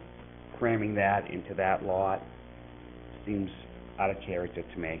just think cramming that into that lot seems out of character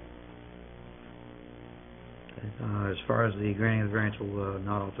to me. As far as the granting of the variance will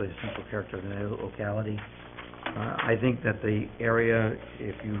not alter the central character of the locality, I think that the area,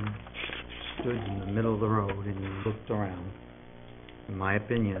 if you stood in the middle of the road and you looked around, in my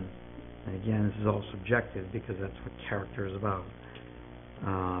opinion, and again, this is all subjective because that's what character is about,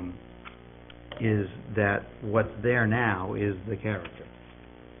 is that what's there now is the character.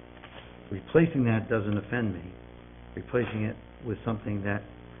 Replacing that doesn't offend me. Replacing it with something that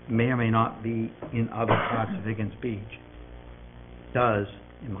may or may not be in other parts of Higgins Beach does,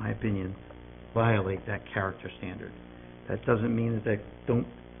 in my opinion, violate that character standard. That doesn't mean that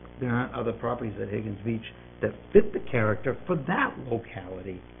there aren't other properties at Higgins Beach that fit the character for that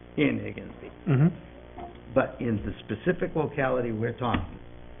locality in Higgins Beach. Mm-hmm. But in the specific locality we're talking,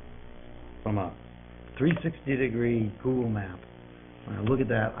 from a 360-degree Google map, when I look at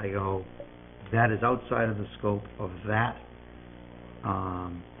that, I go, that is outside of the scope of that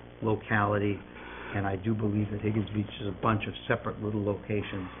locality, and I do believe that Higgins Beach is a bunch of separate little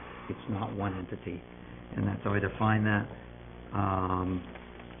locations. It's not one entity, and that's how I define that. I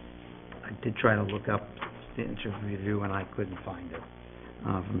did try to look up standard review, and I couldn't find it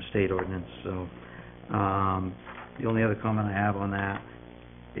from state ordinance. So the only other comment I have on that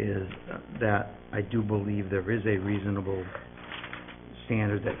is that I do believe there is a reasonable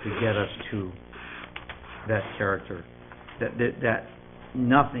standard that could get us to that character. That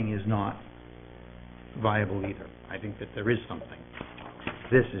nothing is not viable either. I think that there is something.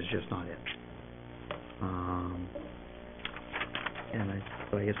 This is just not it.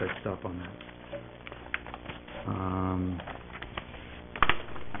 But I guess I'd stop on that.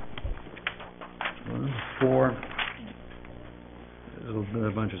 4,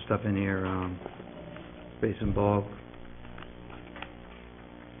 there's a bunch of stuff in here, space and bulk.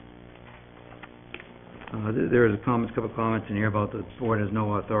 There is a couple of comments in here about the board has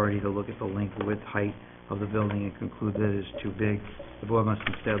no authority to look at the length, width, height of the building and conclude that it is too big. The board must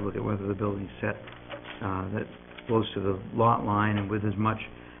instead look at whether the building set that close to the lot line and with as much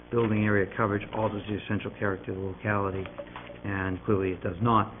building area coverage alters the essential character of the locality, and clearly it does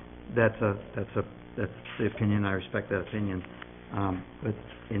not. That's the opinion. I respect that opinion, but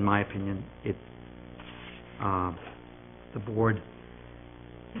in my opinion, the board,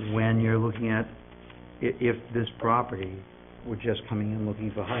 when you're looking at if this property were just coming in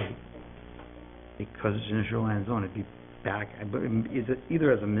looking for height, because it's in a shoreline zone, it'd be back. But is it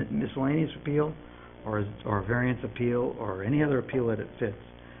either as a miscellaneous appeal, or a variance appeal, or any other appeal that it fits?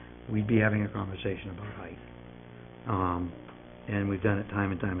 We'd be having a conversation about height, and we've done it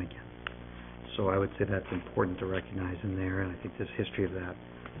time and time again. So I would say that's important to recognize in there, and I think there's history of that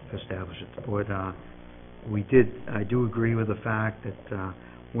established at the board. I do agree with the fact that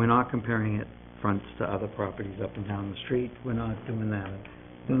we're not comparing it fronts to other properties up and down the street. We're not doing that.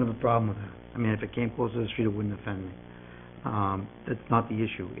 I don't have a problem with that. I mean, if it came close to the street, it wouldn't offend me. That's not the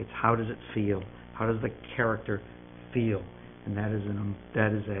issue. It's how does it feel? How does the character feel? And that is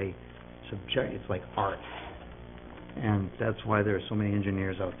a subject. It's like art, and that's why there are so many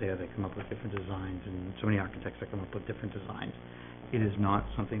engineers out there that come up with different designs, and so many architects that come up with different designs. It is not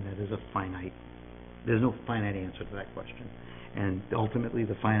something that is a finite. There's no finite answer to that question. And ultimately,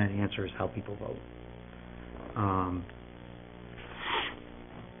 the finite answer is how people vote.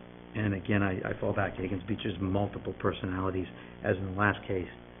 And again, I fall back to Higgins Beach's multiple personalities, as in the last case,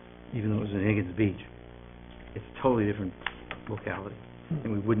 even though it was in Higgins Beach. It's a totally different locality,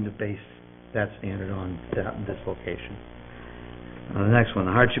 and we wouldn't have based that standard on this location. The next one,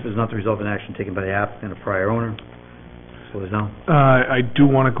 the hardship is not the result of an action taken by the applicant or prior owner. I do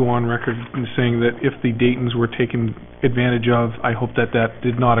want to go on record in saying that if the Daytons were taken advantage of, I hope that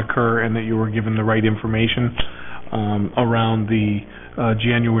did not occur and that you were given the right information around the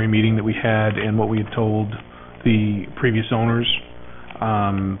January meeting that we had and what we had told the previous owners.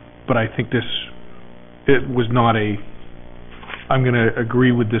 But I think it was not a I'm going to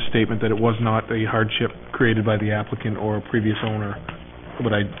agree with this statement that it was not a hardship created by the applicant or a previous owner,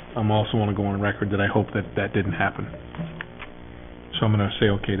 but I'm also want to go on record that I hope that that didn't happen. So I'm going to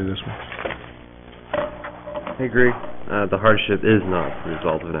say okay to this one. I agree. The hardship is not the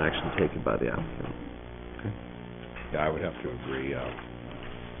result of an action taken by the applicant. Yeah, I would have to agree.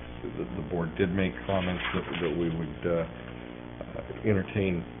 The board did make comments that we would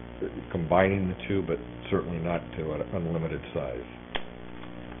entertain combining the two, but certainly not to an unlimited size.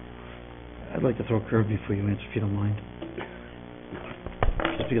 I'd like to throw a curve before you answer, if you don't mind.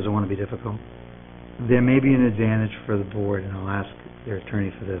 Just because I want to be difficult. There may be an advantage for the board, and I'll ask their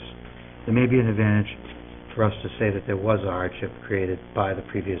attorney for this. There may be an advantage for us to say that there was a hardship created by the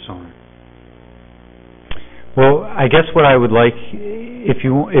previous owner. Well, I guess what I would like, if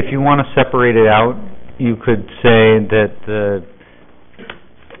you want to separate it out, you could say that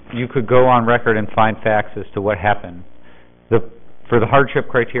you could go on record and find facts as to what happened. For the hardship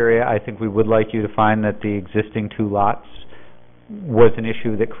criteria, I think we would like you to find that the existing 2 lots was an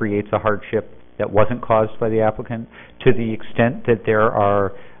issue that creates a hardship that wasn't caused by the applicant. To the extent that there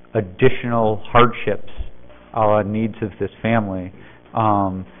are additional hardships, needs of this family,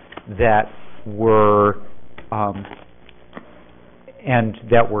 that were and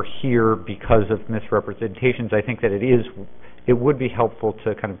that were here because of misrepresentations, I think that it would be helpful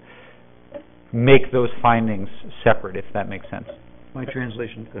to kind of make those findings separate, if that makes sense. My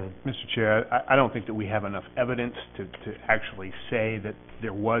translation, go ahead. Mr. Chair, I don't think that we have enough evidence to actually say that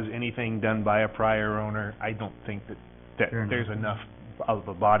there was anything done by a prior owner. I don't think that there's enough of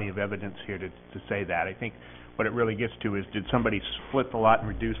a body of evidence here to say that. I think what it really gets to is, did somebody split the lot and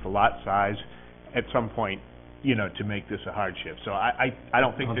reduce the lot size at some point, to make this a hardship? So I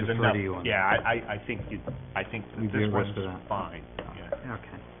don't think there's enough. Yeah, I think that this one's fine. Yeah.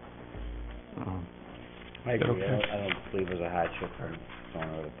 Okay. I agree. Okay. I don't believe it was a hardship for the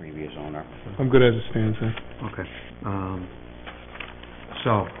owner or the previous owner. I'm good as it stands then. Okay.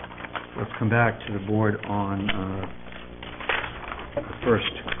 So, let's come back to the board on the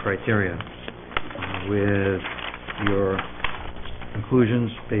first criteria with your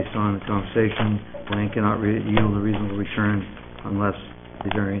conclusions based on the conversation. Land cannot yield a reasonable return unless the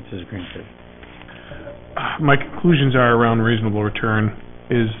variance is granted. My conclusions are around reasonable return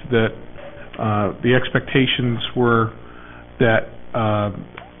is that the expectations were that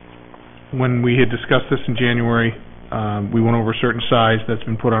when we had discussed this in January, we went over a certain size that's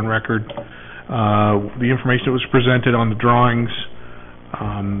been put on record. The information that was presented on the drawings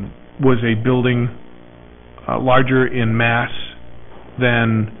was a building larger in mass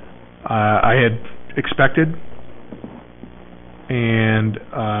than I had expected, and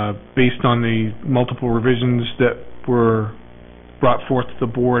based on the multiple revisions that were brought forth to the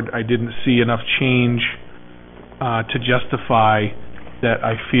board, I didn't see enough change to justify that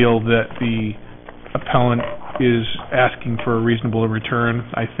I feel that the appellant is asking for a reasonable return.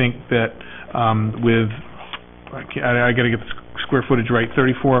 I think that I got to get the square footage right,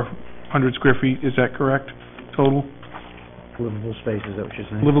 3,400 square feet, is that correct, total? Livable space, is that what you're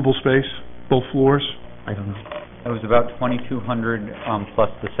saying? Livable space, both floors? I don't know. It was about 2,200 plus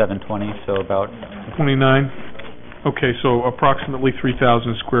the 720, so about 29? Okay, so approximately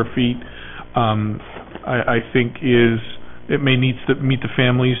 3,000 square feet, I think it may need to meet the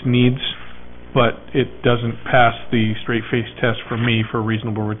family's needs, but it doesn't pass the straight face test for me for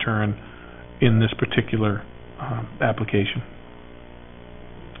reasonable return in this particular application.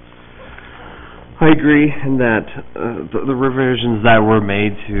 I agree in that the revisions that were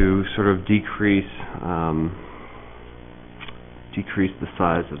made to sort of decrease the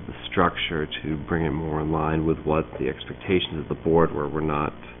size of the structure to bring it more in line with what the expectations of the board were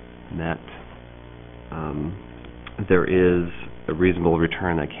not met. There is a reasonable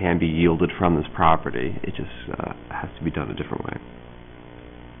return that can be yielded from this property. It just has to be done a different way.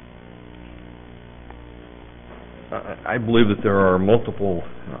 I believe that there are multiple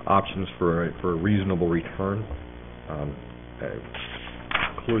options for a reasonable return,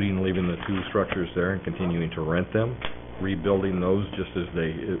 including leaving the 2 structures there and continuing to rent them, rebuilding those just as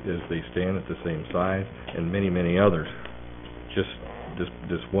they stand at the same size, and many others. Just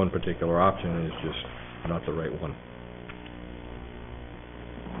this one particular option is just not the right one.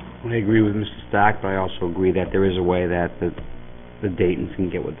 I agree with Mr. Stark, but I also agree that there is a way that the Daytons can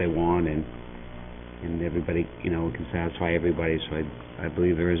get what they want, and everybody, can satisfy everybody. So I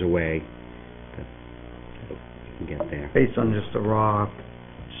believe there is a way that you can get there. Based on just a raw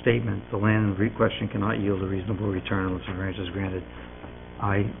statement, the land in question cannot yield a reasonable return unless a variance is granted.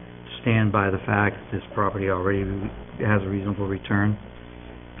 I stand by the fact that this property already has a reasonable return.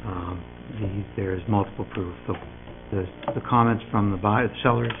 There is multiple proof. The the comments from the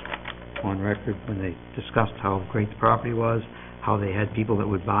sellers on record when they discussed how great the property was, how they had people that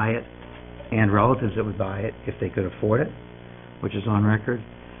would buy it, and relatives that would buy it if they could afford it, which is on record,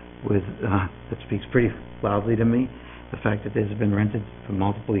 with, that speaks pretty loudly to me. The fact that this has been rented for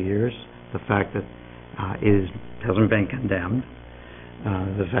multiple years, the fact that hasn't been condemned,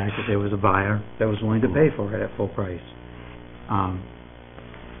 the fact that there was a buyer that was willing to pay for it at full price.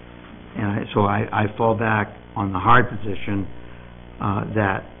 So I fall back on the hard position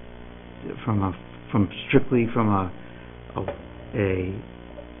that strictly from a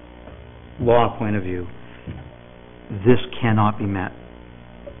law point of view, this cannot be met.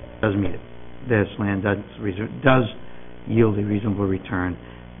 Doesn't meet it. This land does yield a reasonable return.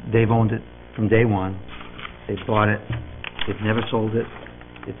 They've owned it from day one. They've bought it. They've never sold it.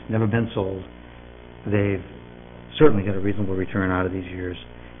 It's never been sold. They've certainly got a reasonable return out of these years,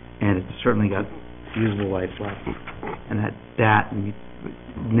 and it's certainly got usable life left. And that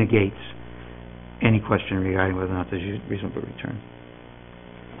negates any question regarding whether or not there's reasonable return.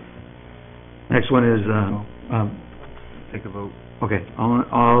 Next one is Take a vote. okay.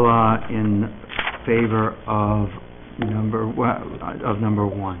 All in favor of number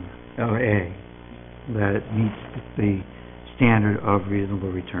one, A, that it meets the standard of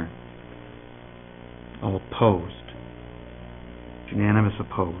reasonable return. All opposed. Unanimous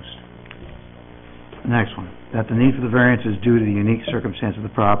opposed. Next one, that the need for the variance is due to the unique circumstance of the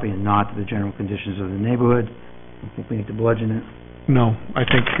property and not to the general conditions of the neighborhood. I think we need to bludgeon it. No, I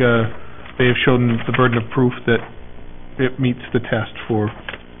think they have shown the burden of proof that it meets the test for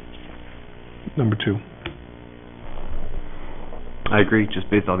number 2. I agree, just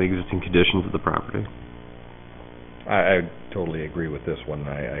based on the existing conditions of the property. I totally agree with this one.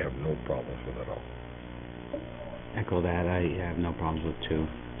 I have no problems with it at all. Echo that, I have no problems with 2.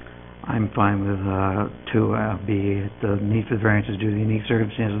 I'm fine with 2B. The need for the variance is due to the unique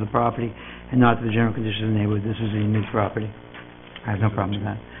circumstances of the property and not to the general conditions of the neighborhood. This is a unique property. I have no problem with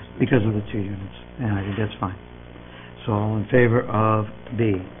that because of the 2 units, and I think that's fine. So all in favor of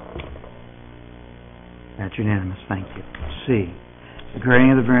B? That's unanimous. Thank you. C. The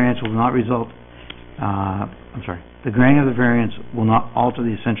granting of the variance will not result. The granting of the variance will not alter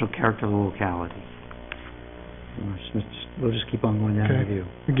the essential character of the locality. We'll just keep on going down the review.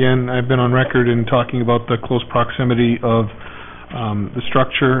 Again, I've been on record in talking about the close proximity of the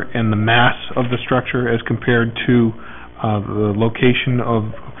structure and the mass of the structure as compared to the location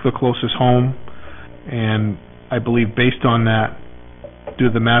of the closest home. And I believe based on that, due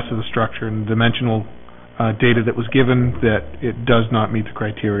to the mass of the structure and dimensional data that was given, that it does not meet the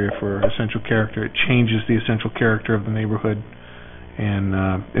criteria for essential character. It changes the essential character of the neighborhood. And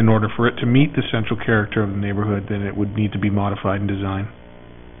in order for it to meet the essential character of the neighborhood, then it would need to be modified in design.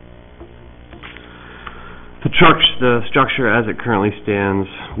 The structure as it currently stands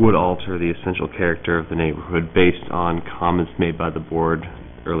would alter the essential character of the neighborhood based on comments made by the board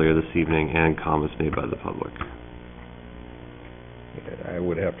earlier this evening and comments made by the public. I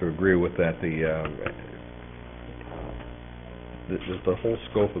would have to agree with that. The whole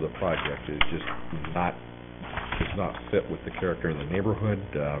scope of the project is just does not fit with the character of the neighborhood.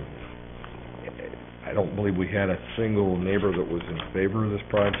 I don't believe we had a single neighbor that was in favor of this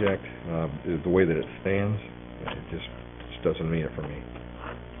project. The way that it stands, it just doesn't mean it for me.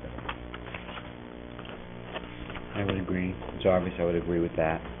 I would agree. Jarvis, I would agree with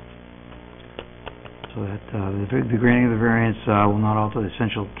that. So that the granting of the variance will not alter the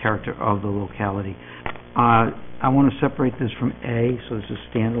essential character of the locality. I want to separate this from A, so this is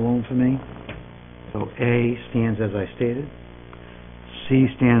standalone for me. So A stands as I stated. C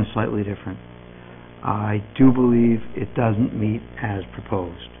stands slightly different. I do believe it doesn't meet as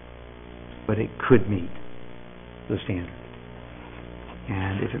proposed, but it could meet the standard.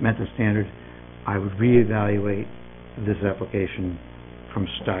 And if it met the standard, I would reevaluate this application from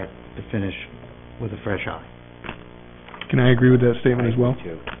start to finish with a fresh eye. Can I agree with that statement as well?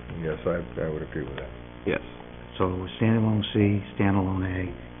 Yes, I would agree with that. Yes. So standalone C, standalone A.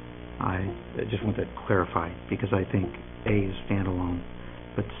 I just want that clarified because I think A is standalone,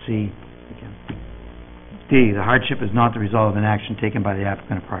 but C, again. D, the hardship is not the result of an action taken by the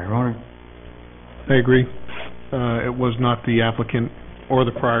applicant or prior owner. I agree. It was not the applicant or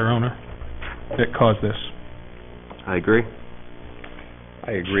the prior owner that caused this. I agree.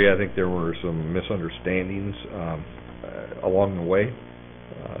 I agree. I think there were some misunderstandings along the way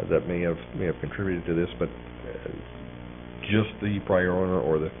that may have contributed to this, but just the prior owner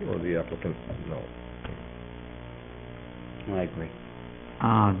or the applicant, no. I agree.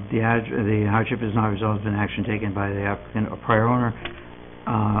 The hardship is not a result of an action taken by the applicant or prior owner.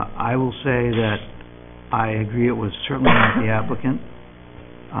 I will say that I agree it was certainly not the applicant,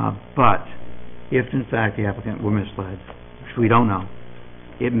 but if in fact the applicant were misled, which we don't know,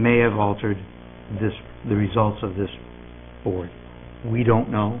 it may have altered the results of this board. We don't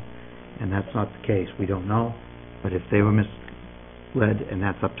know, and that's not the case. We don't know, but if they were misled, and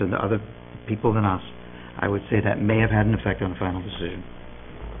that's up to the other people than us, I would say that may have had an effect on the final decision.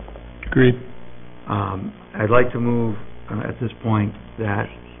 Agreed. I'd like to move at this point that...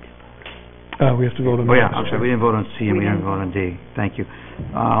 We have to vote on that. Oh, yeah, I'm sorry, we didn't vote on C and we didn't vote on D. Thank you.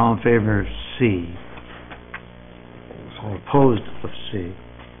 All in favor of C? All opposed of C?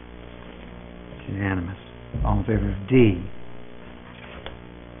 It's unanimous. All in favor of D?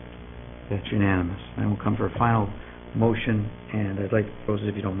 That's unanimous. Then we'll come for a final motion, and I'd like to propose,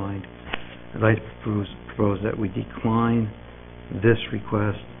 if you don't mind, I'd like to propose that we decline this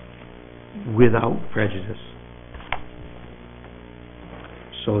request without prejudice,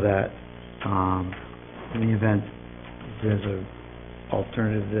 so that in the event there's a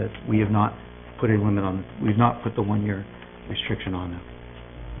alternative that we have not put a limit on, we've not put the 1-year restriction on them.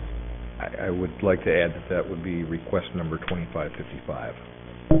 I would like to add that would be request number 2555.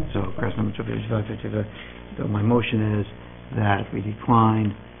 So request number 2555. So my motion is that we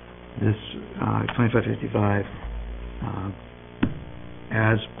decline this 2555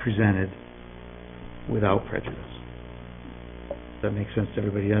 as presented without prejudice. Does that make sense to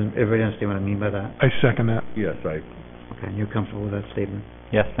everybody? Everybody understand what I mean by that? I second that. Yes, Okay, and you're comfortable with that statement?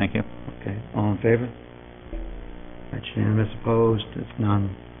 Yes, thank you. Okay, all in favor? That's unanimous. Opposed? It's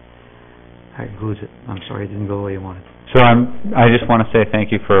none. That concludes it. I'm sorry it didn't go the way you wanted. So I just want to say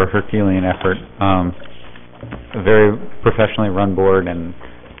thank you for a Herculean effort. A very professionally run board, and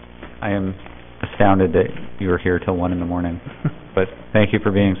I am astounded that you were here till 1 a.m. But thank you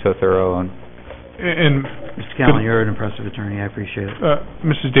for being so thorough. And Mr. Callen, you're an impressive attorney. I appreciate it.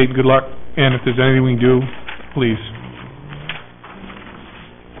 Mrs. Dayton, good luck, and if there's anything we can do, please.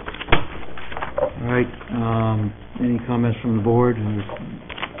 All right, any comments from the board?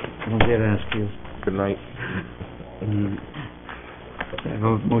 I don't dare to ask you. good night. I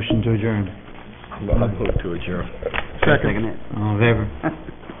vote motion to adjourn. I'll move to adjourn. Second. All in favor?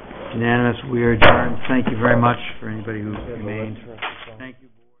 Unanimous, we are adjourned. Thank you very much for anybody who remained.